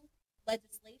to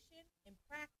legislation in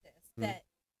practice that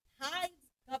hides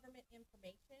government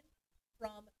information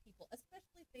from people,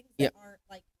 especially things that aren't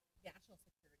like national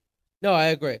security. No, I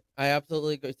agree. I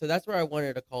absolutely agree. So that's where I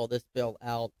wanted to call this bill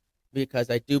out, because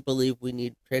I do believe we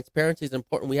need transparency is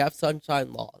important. We have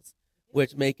sunshine laws,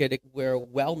 which make it, we're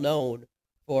well known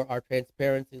for our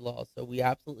transparency laws. So we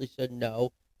absolutely should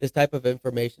know this type of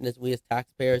information, as we as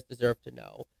taxpayers deserve to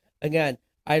know.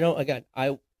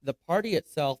 The party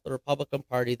itself, the Republican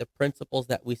Party, the principles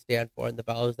that we stand for and the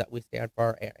values that we stand for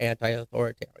are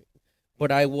anti-authoritarian.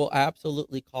 But I will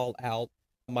absolutely call out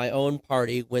my own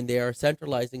party when they are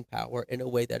centralizing power in a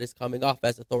way that is coming off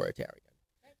as authoritarian.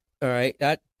 All right,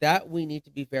 that we need to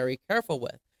be very careful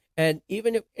with. And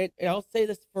even if, and I'll say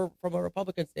this from a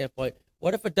Republican standpoint,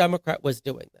 what if a Democrat was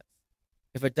doing this?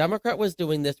 If a Democrat was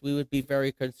doing this, we would be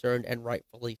very concerned, and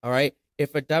rightfully. All right,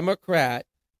 if a Democrat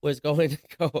was going to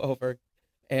go over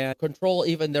and control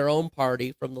even their own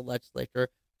party from the legislature,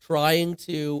 trying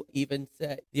to even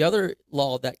say, the other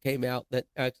law that came out that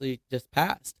actually just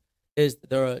passed is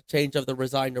the change of the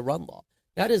resign to run law.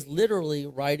 That is literally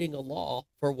writing a law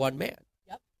for one man.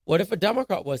 Yep. What if a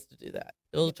Democrat was to do that?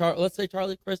 Let's say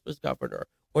Charlie Crist was governor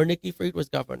or Nikki Fried was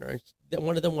governor, and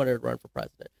one of them wanted to run for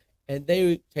president, and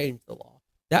they changed the law.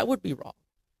 That would be wrong.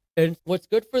 And what's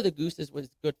good for the goose is what's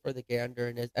good for the gander.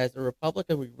 And as a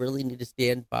Republican, we really need to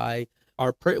stand by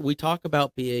we talk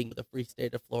about being the free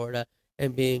state of Florida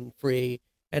and being free.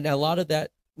 And a lot of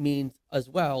that means as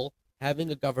well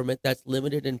having a government that's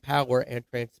limited in power and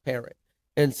transparent.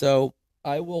 And so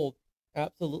I will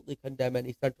absolutely condemn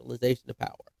any centralization of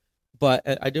power. But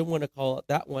I do want to call out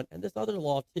that one and this other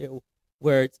law too,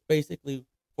 where it's basically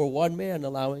for one man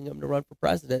allowing him to run for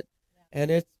president. And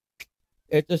it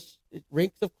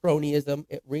reeks of cronyism.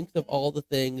 It reeks of all the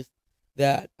things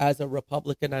that as a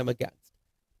Republican I'm against.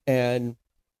 And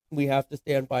we have to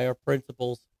stand by our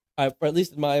principles. Or at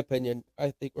least in my opinion,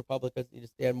 I think Republicans need to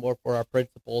stand more for our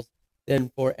principles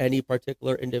than for any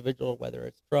particular individual, whether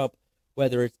it's Trump,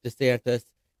 whether it's DeSantis.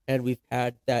 And we've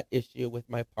had that issue with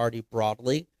my party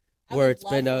broadly, where it's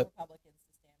been a Republicans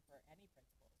to stand for any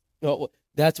principles. No,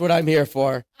 that's what I'm here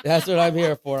for. That's what I'm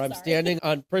here for. I'm standing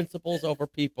on principles over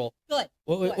people. Good.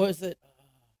 What was it?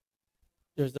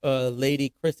 There's a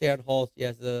lady, Chris Ann Hall. She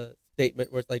has a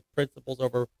statement where it's like principles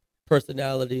over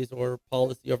personalities or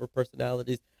policy over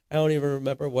personalities. I don't even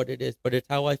remember what it is, but it's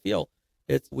how I feel.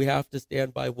 We have to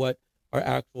stand by what our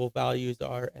actual values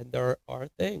are, and there are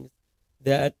things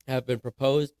that have been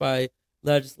proposed by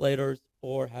legislators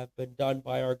or have been done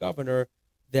by our governor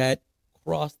that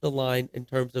cross the line in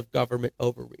terms of government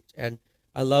overreach. And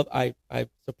I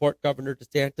support Governor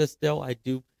DeSantis still. I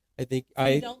do. I think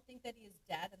you don't think that he is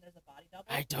dead and there's a body double?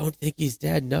 I don't think he's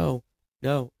dead. No.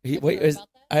 I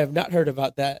have not heard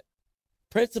about that.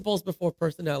 Principles before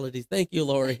personalities. Thank you,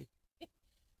 Lori.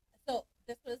 So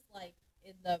this was like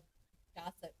in the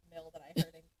gossip mill that I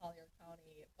heard in Collier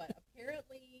County, but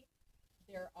apparently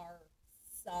there are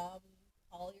some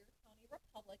Collier County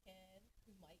Republicans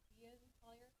who might be in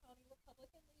Collier County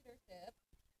Republican leadership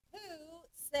who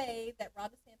say that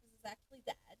Ron DeSantis is actually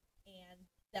dead and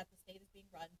that the state is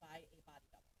being run by a body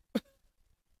double.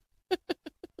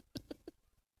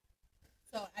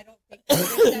 So I don't think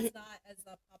that's not as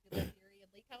a popular theory in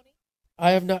Lee County.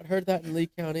 I have not heard that in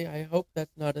Lee County. I hope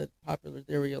that's not a popular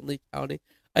theory in Lee County.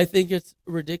 I think it's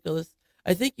ridiculous.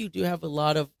 I think you do have a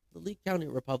lot of the Lee County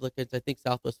Republicans. I think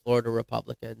Southwest Florida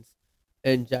Republicans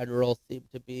in general seem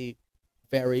to be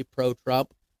very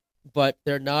pro-Trump, but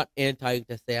they're not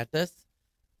anti-DeSantis.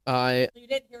 So you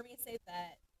didn't hear me say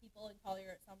that people in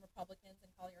Collier, some Republicans in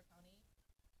Collier County,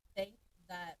 think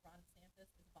that Ron DeSantis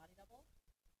is a body double?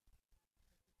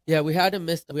 Yeah, we had a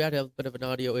bit of an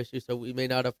audio issue, so we may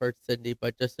not have heard Cindy,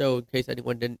 but just so in case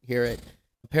anyone didn't hear it,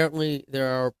 apparently there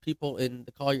are people in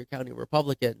the Collier County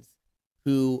Republicans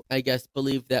who I guess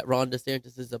believe that Ron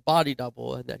DeSantis is a body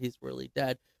double and that he's really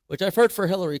dead, which I've heard for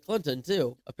Hillary Clinton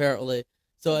too, apparently.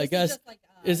 So I guess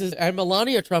and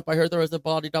Melania Trump, I heard there was a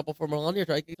body double for Melania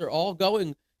Trump. I think they're all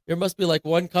going. There must be like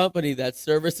one company that's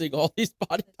servicing all these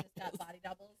body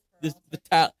doubles.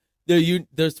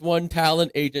 There's one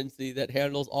talent agency that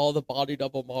handles all the body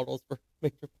double models for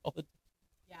major politicians.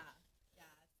 Yeah.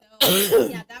 So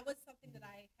yeah, that was something that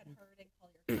I had heard in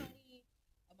Collier County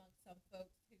among some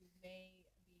folks who may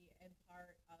be in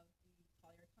part of the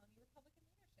Collier County Republican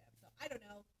leadership. So I don't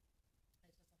know.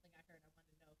 It's just something I heard. I wanted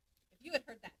to know if you had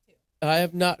heard that too. I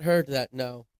have not heard that.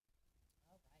 No.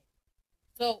 All right.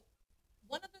 So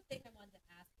one other thing I wanted to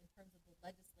ask in terms of the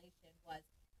legislation was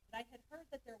that I had heard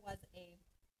that there was a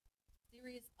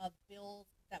series of bills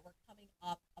that were coming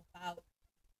up about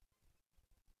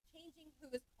changing who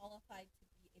is qualified to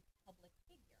be a public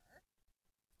figure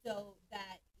so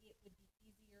that it would be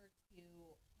easier to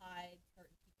hide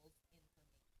certain people's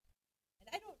information. And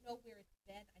I don't know where it's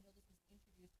been. I know this was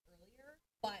introduced earlier,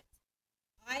 but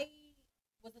I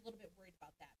was a little bit worried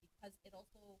about that because it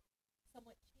also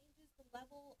somewhat changes the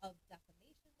level of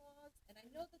defamation laws. And I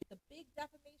know that the big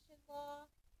defamation law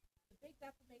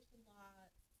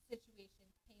situation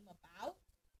came about,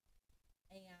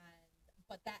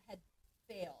 but that had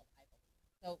failed, I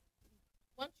believe. So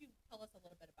why don't you tell us a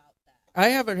little bit about that? I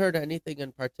haven't heard anything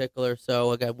in particular.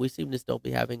 So again, we seem to still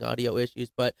be having audio issues.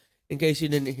 But in case you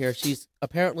didn't hear,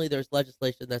 apparently there's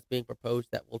legislation that's being proposed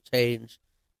that will change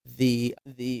the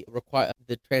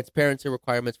transparency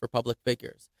requirements for public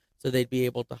figures, so they'd be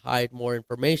able to hide more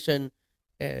information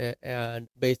and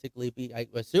basically be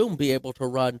able to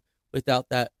run without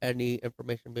that any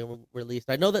information being released.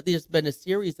 I know that there's been a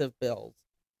series of bills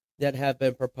that have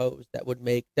been proposed that would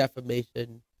make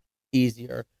defamation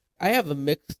easier. I have a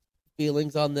mixed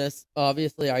feelings on this.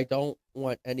 Obviously, I don't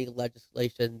want any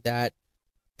legislation that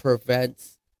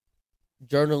prevents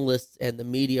journalists and the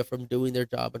media from doing their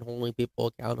job and holding people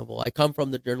accountable. I come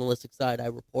from the journalistic side. I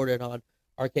reported on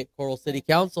our Cape Coral City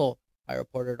Council. I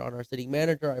reported on our city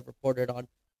manager. I've reported on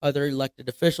other elected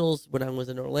officials when I was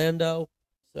in Orlando.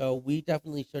 So we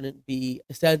definitely shouldn't be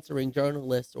censoring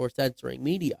journalists or censoring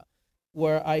media.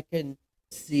 Where I can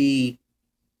see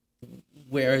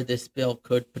where this bill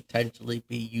could potentially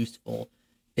be useful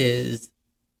is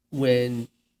when,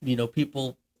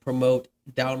 people promote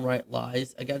downright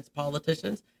lies against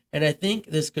politicians. And I think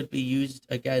this could be used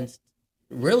against,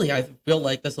 I feel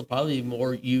like this will probably be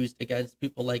more used against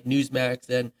people like Newsmax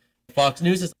and Fox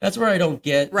News. That's where I don't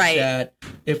get that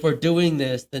if we're doing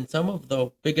this, then some of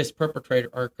the biggest perpetrators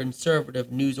are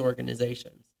conservative news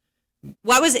organizations.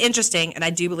 What was interesting, and I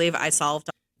do believe I solved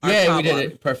our problem. We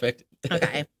did it. Perfect.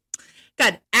 Okay.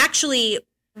 Good. Actually,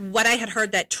 what I had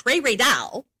heard that Trey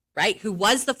Radell, right, who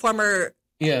was the former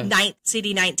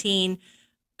CD19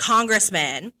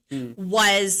 congressman,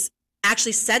 was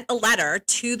actually sent a letter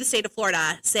to the state of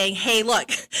Florida saying, hey,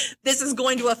 look, this is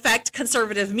going to affect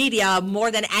conservative media more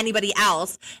than anybody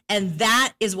else. And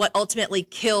that is what ultimately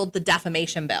killed the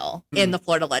defamation bill in the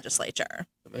Florida legislature.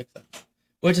 That makes sense.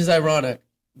 Which is ironic.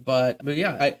 But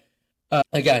yeah,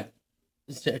 again,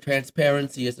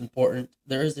 transparency is important.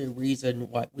 There is a reason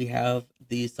why we have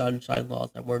these sunshine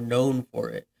laws, and we're known for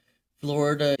it.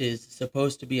 Florida is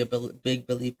supposed to be a big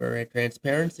believer in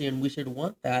transparency, and we should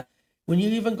want that. When you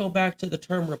even go back to the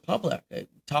term republic, it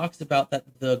talks about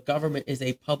that the government is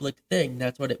a public thing.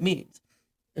 That's what it means.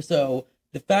 So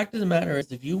the fact of the matter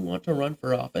is, if you want to run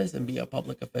for office and be a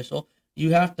public official,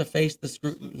 you have to face the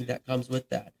scrutiny that comes with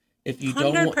that. If you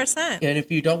 100%. And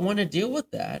if you don't want to deal with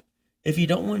that, if you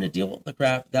don't want to deal with the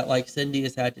crap that like Cindy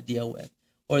has had to deal with,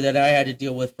 or that I had to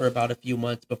deal with for about a few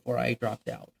months before I dropped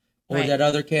out, or that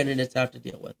other candidates have to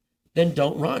deal with, then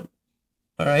don't run.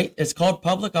 All right? It's called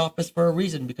public office for a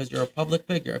reason, because you're a public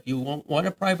figure. If you want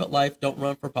a private life, don't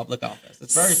run for public office.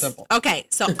 It's very simple. Okay,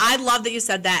 so I love that you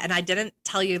said that, and I didn't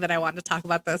tell you that I wanted to talk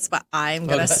about this, but I'm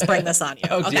going to spring this on you.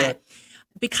 Okay.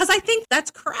 because I think that's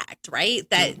correct, right?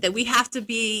 That we have to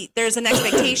be, there's an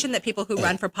expectation that people who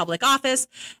run for public office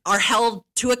are held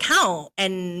to account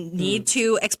and need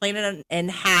to explain it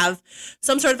and have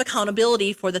some sort of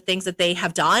accountability for the things that they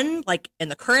have done, like in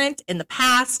the current, in the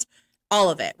past, all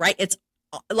of it, right? It's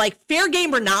like fair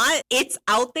game or not, it's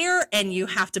out there and you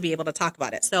have to be able to talk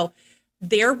about it. So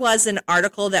there was an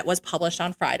article that was published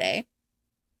on Friday,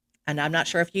 and I'm not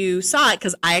sure if you saw it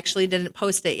because I actually didn't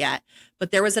post it yet,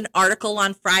 but there was an article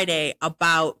on Friday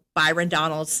about Byron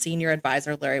Donald's senior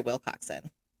advisor, Larry Wilcoxon.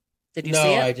 Did you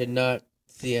see it? No, I did not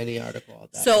see any article on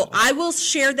that. So I will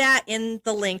share that in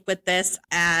the link with this,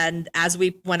 and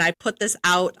when I put this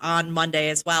out on Monday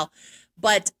as well.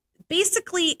 But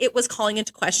basically, it was calling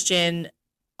into question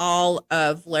all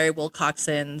of Larry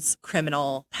Wilcoxon's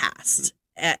criminal past,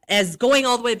 as going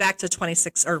all the way back to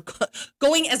 26 or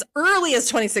going as early as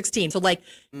 2016. So like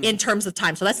in terms of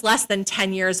time, so that's less than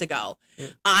 10 years ago.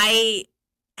 I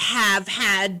have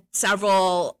had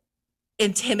several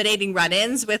intimidating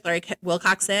run-ins with Larry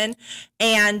Wilcoxon,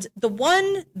 and the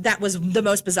one that was the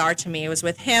most bizarre to me was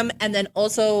with him, and then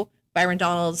also Byron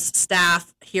Donald's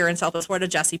staff here in Southwest Florida,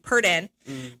 Jesse Purdon,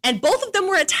 and both of them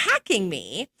were attacking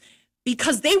me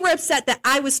because they were upset that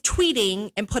I was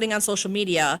tweeting and putting on social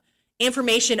media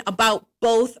information about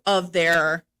both of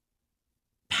their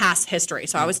past history.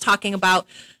 So I was talking about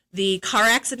the car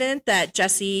accident that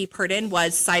Jesse Purdon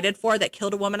was cited for that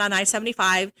killed a woman on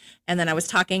I-75, and then I was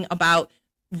talking about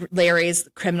Larry's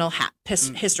criminal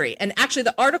history. And actually,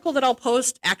 the article that I'll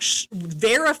post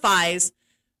verifies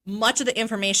much of the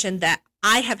information that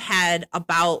I have had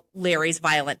about Larry's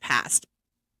violent past.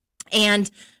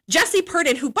 And Jesse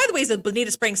Purdon, who, by the way, is a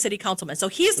Bonita Springs city councilman. So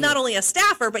he's not only a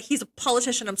staffer, but he's a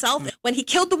politician himself. When he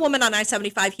killed the woman on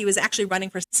I-75, he was actually running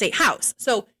for state house.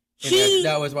 So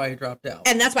that was why he dropped out.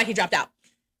 And that's why he dropped out.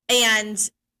 And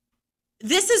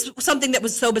this is something that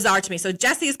was so bizarre to me. So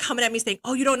Jesse is coming at me saying,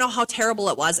 oh, you don't know how terrible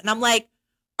it was. And I'm like,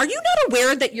 are you not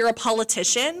aware that you're a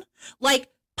politician? Like,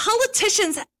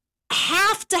 politicians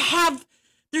have to have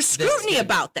there's scrutiny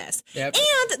about this. Yep.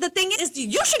 And the thing is,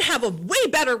 you should have a way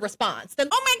better response than,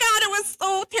 oh my God, it was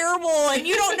so terrible. And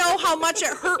you don't know how much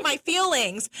it hurt my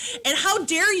feelings. And how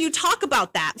dare you talk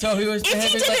about that? So he was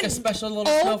behaving like a special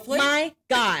little snowflake? Oh my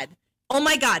God. Oh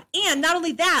my God. And not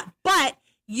only that, but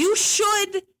you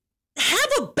should have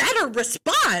a better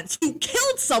response who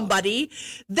killed somebody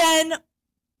than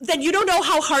you don't know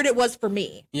how hard it was for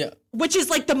me. Yeah. Which is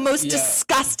like the most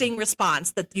disgusting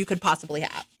response that you could possibly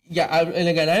have. Yeah, and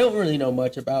again, I don't really know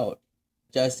much about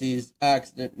Jesse's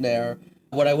accident there.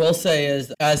 What I will say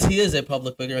is, as he is a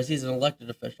public figure, as he's an elected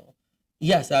official,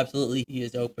 yes, absolutely, he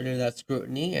is open to that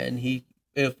scrutiny, and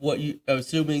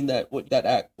assuming that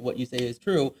what you say is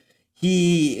true,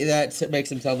 that makes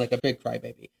him sound like a big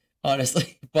crybaby,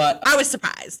 honestly. But I was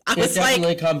surprised. It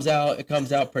definitely comes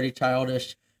out pretty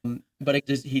childish. But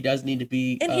he does need to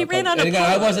be. And he ran on a post.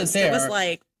 I wasn't there. It was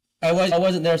like I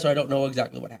wasn't there, so I don't know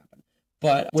exactly what happened.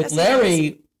 But with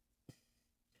Larry,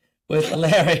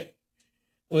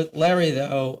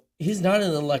 though, he's not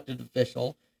an elected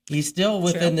official. He's still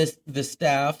within the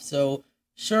staff, so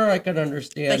sure, I can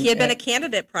understand. But he had been a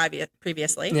candidate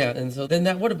previously. Yeah, and so then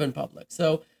that would have been public.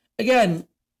 So again,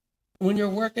 when you're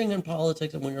working in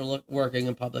politics and when you're working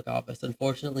in public office,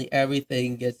 unfortunately,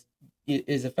 everything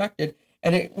is affected,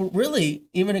 and it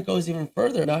goes even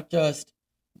further. Not just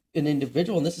an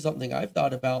individual, and this is something I've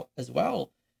thought about as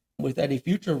well. With any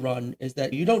future run, is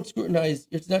that you don't scrutinize,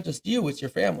 it's not just you, it's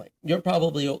your family. You'll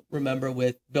probably remember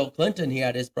with Bill Clinton, he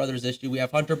had his brother's issue. We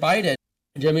have Hunter Biden.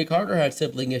 Jimmy Carter had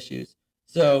sibling issues.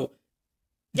 So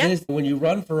when you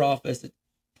run for office, it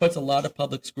puts a lot of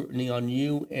public scrutiny on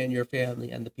you and your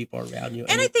family and the people around you.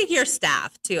 And I think your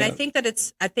staff too. Yeah.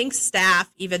 I think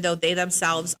staff, even though they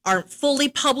themselves aren't fully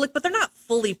public, but they're not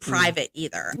fully private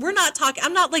either. We're not talking,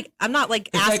 I'm not like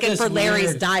asking for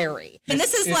Larry's diary. And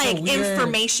this is like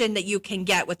information that you can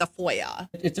get with a FOIA.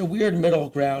 It's a weird middle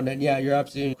ground. And yeah, you're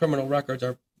absolutely, criminal records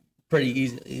are pretty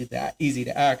easy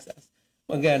to access.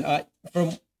 Again,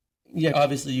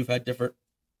 obviously you've had different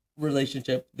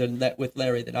relationship with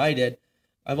Larry than I did.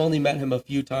 I've only met him a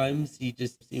few times. He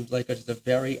just seems like just a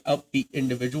very upbeat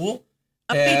individual.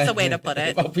 Upbeat's a way to put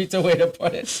it. Upbeat's a way to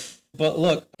put it. But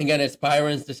look, again, it's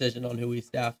Byron's decision on who he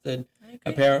staffed. And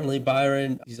apparently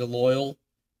Byron, he's a loyal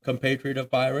compatriot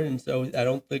of Byron, and so I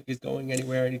don't think he's going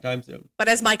anywhere anytime soon. But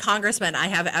as my congressman, I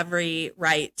have every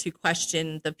right to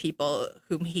question the people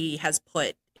whom he has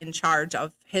put in charge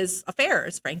of his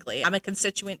affairs, frankly. I'm a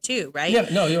constituent too, right? Yeah,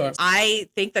 no, you are. I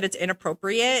think that it's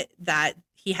inappropriate that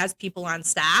he has people on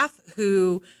staff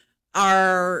who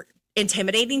are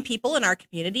intimidating people in our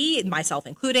community, myself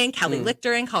including, Kelly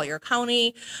Lichter in Collier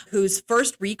County, whose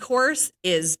first recourse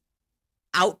is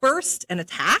outburst and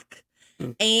attack.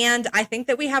 And I think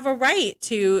that we have a right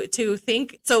to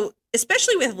think so,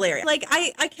 especially with Larry. Like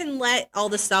I can let all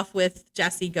the stuff with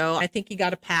Jesse go. I think he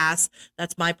got a pass.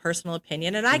 That's my personal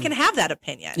opinion. And I can have that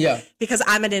opinion. Yeah. Because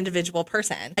I'm an individual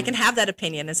person. I can have that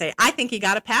opinion and say, I think he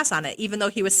got a pass on it. Even though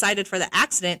he was cited for the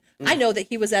accident, I know that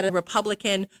he was at a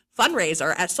Republican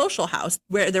fundraiser at Social House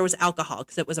where there was alcohol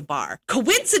because it was a bar.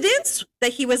 Coincidence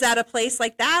that he was at a place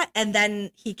like that and then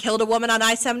he killed a woman on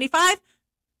I-75?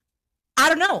 I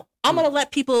don't know. I'm going to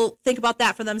let people think about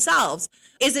that for themselves.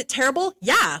 Is it terrible?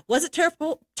 Yeah. Was it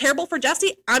terrible for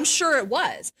Jesse? I'm sure it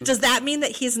was. Does that mean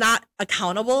that he's not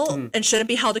accountable and shouldn't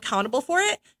be held accountable for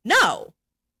it? No.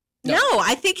 No,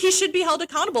 I think he should be held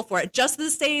accountable for it just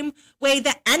the same way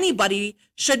that anybody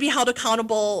should be held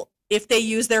accountable if they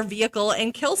use their vehicle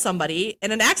and kill somebody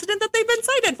in an accident that they've been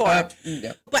cited for.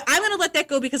 But I'm going to let that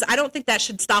go because I don't think that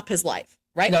should stop his life,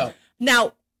 right? No.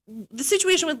 Now, the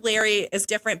situation with Larry is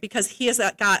different because he has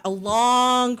got a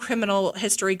long criminal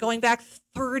history going back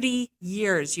 30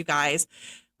 years, you guys.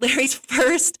 Larry's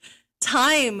first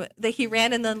time that he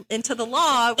ran into the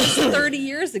law was 30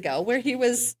 years ago, where he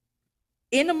was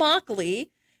in Immokalee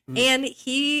and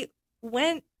he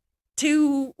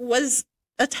was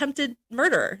attempted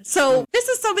murder. So this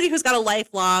is somebody who's got a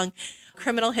lifelong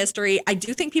criminal history. I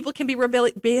do think people can be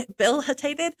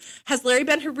rehabilitated. Has Larry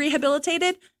been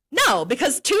rehabilitated? No,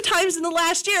 because 2 times in the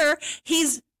last year,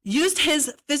 he's used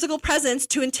his physical presence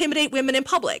to intimidate women in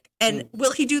public. And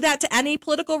will he do that to any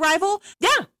political rival?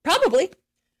 Yeah, probably.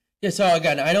 Yeah, so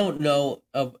again, I don't know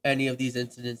of any of these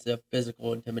incidents of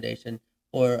physical intimidation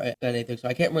or anything, so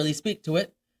I can't really speak to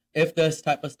it. If this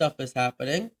type of stuff is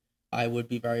happening, I would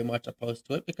be very much opposed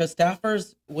to it because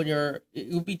staffers,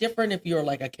 it would be different if you're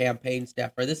like a campaign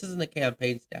staffer. This isn't a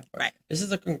campaign staffer. Right. This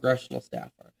is a congressional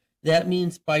staffer. That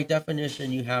means, by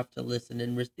definition, you have to listen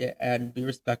and be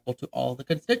respectful to all the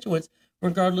constituents,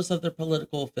 regardless of their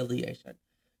political affiliation.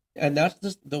 And that's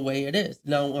just the way it is.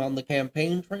 Now, on the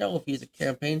campaign trail, if he's a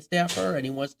campaign staffer and he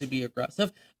wants to be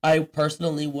aggressive, I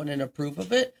personally wouldn't approve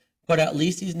of it, but at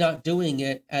least he's not doing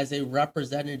it as a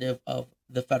representative of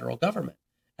the federal government.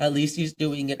 At least he's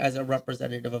doing it as a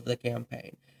representative of the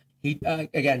campaign. He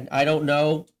again, I don't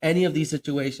know any of these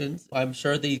situations. I'm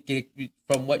sure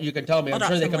from what you can tell me, I'm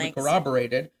sure they can be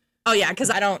corroborated. Oh yeah,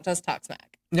 because I don't just talk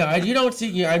smack. No, you don't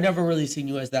see. I've never really seen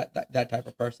you as that type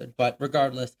of person. But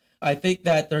regardless, I think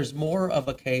that there's more of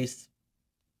a case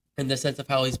in the sense of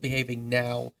how he's behaving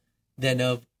now than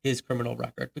of his criminal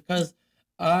record. Because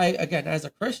again, as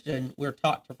a Christian, we're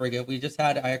taught to forgive.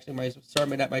 My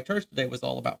sermon at my church today was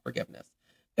all about forgiveness.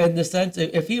 In the sense,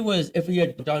 if he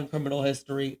had done criminal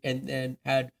history and then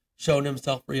had shown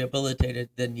himself rehabilitated,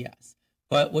 then yes.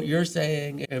 But what you're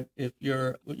saying,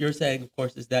 of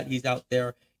course, is that he's out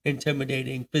there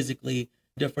intimidating physically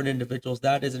different individuals.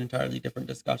 That is an entirely different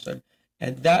discussion,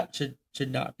 and that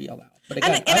should not be allowed. But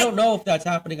again, I don't know if that's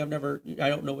happening. I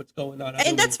don't know what's going on.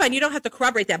 And that's fine. You don't have to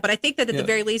corroborate that. But I think that at the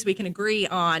very least, we can agree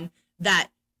on that.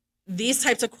 These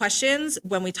types of questions,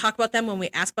 when we talk about them, when we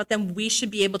ask about them, we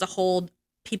should be able to hold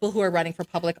people who are running for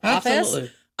public office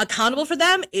accountable for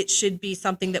them. It should be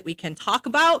something that we can talk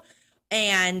about.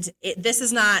 And this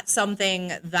is not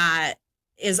something that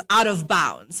is out of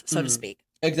bounds, so to speak.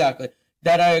 Exactly.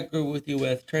 That I agree with you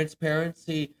with.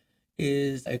 Transparency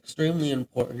is extremely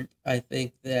important. I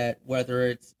think that whether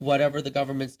it's whatever the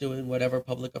government's doing, whatever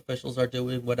public officials are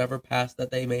doing, whatever past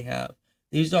that they may have,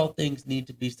 these all things need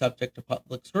to be subject to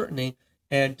public scrutiny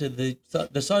and to the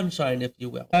sunshine, if you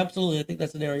will. Absolutely. I think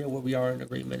that's an area where we are in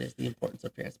agreement, is the importance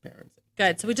of transparency.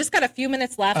 Good. So we just got a few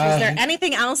minutes left. Is there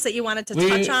anything else that you wanted to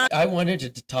touch on? I wanted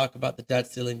to talk about the debt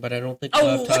ceiling, but I don't think we'll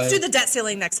have time. Let's do the debt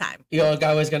ceiling next time.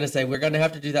 I was going to say, we're going to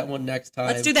have to do that one next time.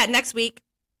 Let's do that next week.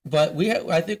 But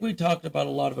I think we talked about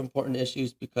a lot of important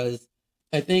issues, because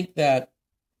I think that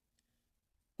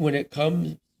when it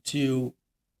comes to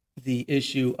the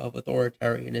issue of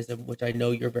authoritarianism, which I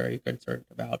know you're very concerned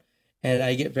about, and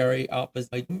I get very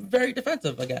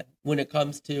defensive again when it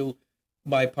comes to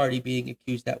my party being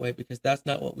accused that way, because that's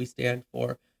not what we stand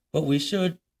for. But we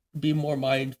should be more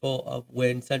mindful of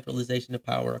when centralization of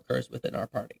power occurs within our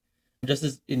party.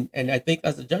 And I think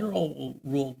as a general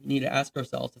rule, we need to ask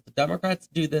ourselves, if the Democrats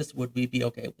do this, would we be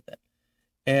okay with it?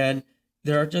 And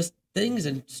there are just things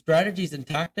and strategies and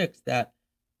tactics that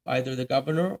either the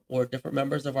governor or different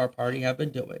members of our party have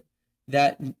been doing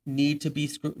that need to be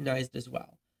scrutinized as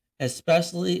well,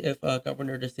 especially if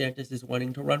Governor DeSantis is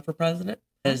wanting to run for president,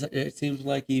 as it seems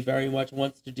like he very much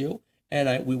wants to do.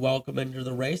 And we welcome him into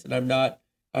the race. And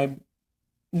I'm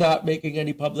not making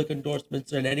any public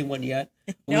endorsements on anyone yet.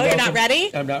 No, you're not ready?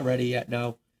 I'm not ready yet,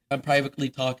 no. I'm privately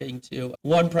talking to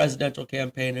one presidential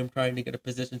campaign. I'm trying to get a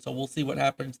position, so we'll see what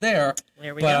happens there.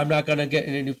 There we but go. I'm not going to get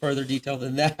in any further detail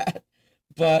than that.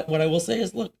 But what I will say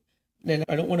is, look, and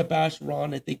I don't want to bash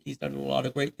Ron. I think he's done a lot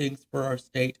of great things for our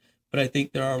state, but I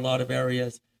think there are a lot of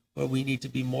areas where we need to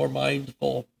be more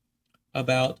mindful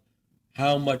about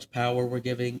how much power we're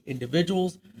giving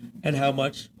individuals and how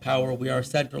much power we are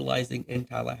centralizing in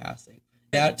Tallahassee.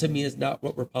 That, to me, is not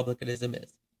what republicanism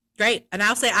is. Great. And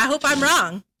I'll say, I hope I'm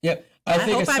wrong. Yeah, I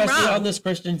think hope I'm especially wrong. on this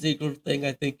Christian Zeigler thing,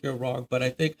 I think you're wrong. But I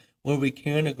think where we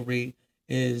can agree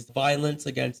is violence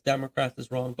against Democrats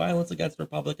is wrong. Violence against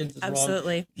Republicans is wrong.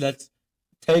 Absolutely. Let's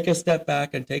take a step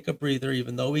back and take a breather,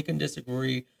 even though we can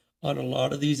disagree on a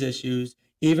lot of these issues.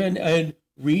 Even in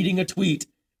reading a tweet,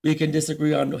 we can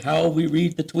disagree on how we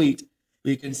read the tweet.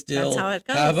 We can still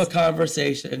have a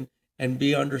conversation and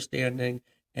be understanding,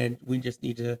 and we just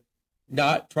need to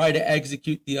not try to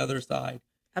execute the other side.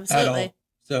 Absolutely. At all.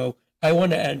 So I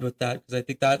want to end with that because I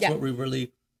think that's what we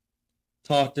really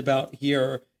talked about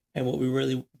here and what we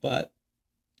really, but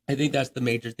I think that's the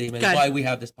major theme and why we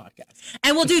have this podcast.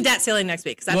 And we'll do debt ceiling next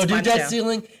week. Because we'll do debt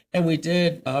ceiling, and we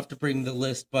did. I'll have to bring the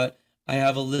list, but I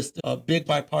have a list of big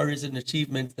bipartisan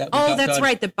achievements that we got that's done.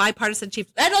 right. The bipartisan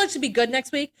achievements. That'll actually be good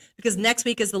next week because next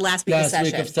week is the last week of session.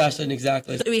 Last week of session,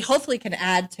 exactly. So we hopefully can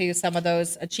add to some of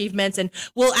those achievements, and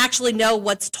we'll actually know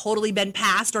what's totally been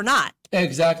passed or not.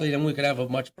 Exactly. Then we could have a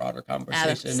much broader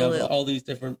conversation of all these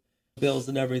different bills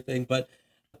and everything. But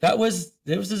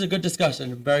this was a good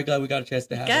discussion. I'm very glad we got a chance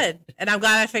to have it. Good. And I'm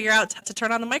glad I figured out to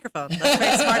turn on the microphone. That's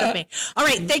very smart of me. All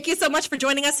right. Thank you so much for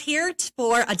joining us here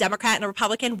for a Democrat and a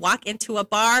Republican walk into a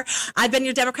bar. I've been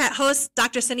your Democrat host,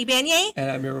 Dr. Cindy Banyai. And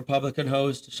I'm your Republican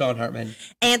host, Sean Hartman.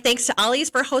 And thanks to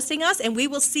Ollie's for hosting us. And we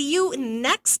will see you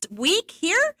next week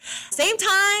here. Same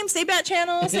time, same bat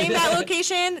channel, same bat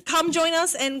location. Come join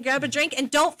us and grab a drink.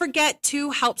 And don't forget to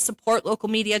help support local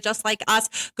media just like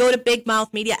us. Go to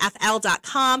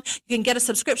bigmouthmediafl.com. You can get a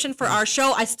subscription for our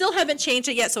show. I still haven't changed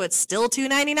it yet, so it's still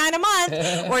 $2.99 a month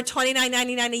or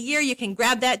 $29.99 a year. You can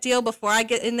grab that deal before I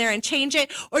get in there and change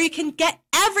it, or you can get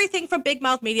everything from Big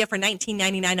Mouth Media for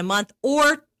 $19.99 a month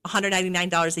or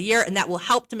 $199 a year, and that will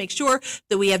help to make sure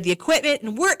that we have the equipment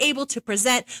and we're able to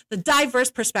present the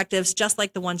diverse perspectives just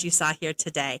like the ones you saw here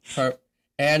today.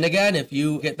 And again, if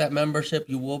you get that membership,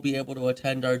 you will be able to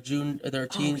attend our June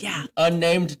 13th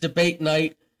unnamed debate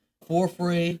night for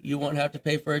free. You won't have to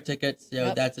pay for a ticket.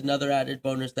 So that's another added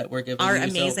bonus that we're giving our you.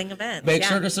 Amazing event. Make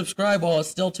sure to subscribe while it's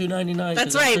still $2.99.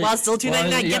 That's right. While it's still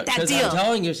 $2.99, get that deal. I'm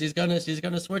telling you, she's gonna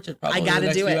switch it probably in the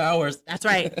next few hours. That's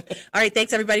right. All right.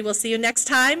 Thanks, everybody. We'll see you next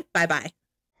time. Bye-bye.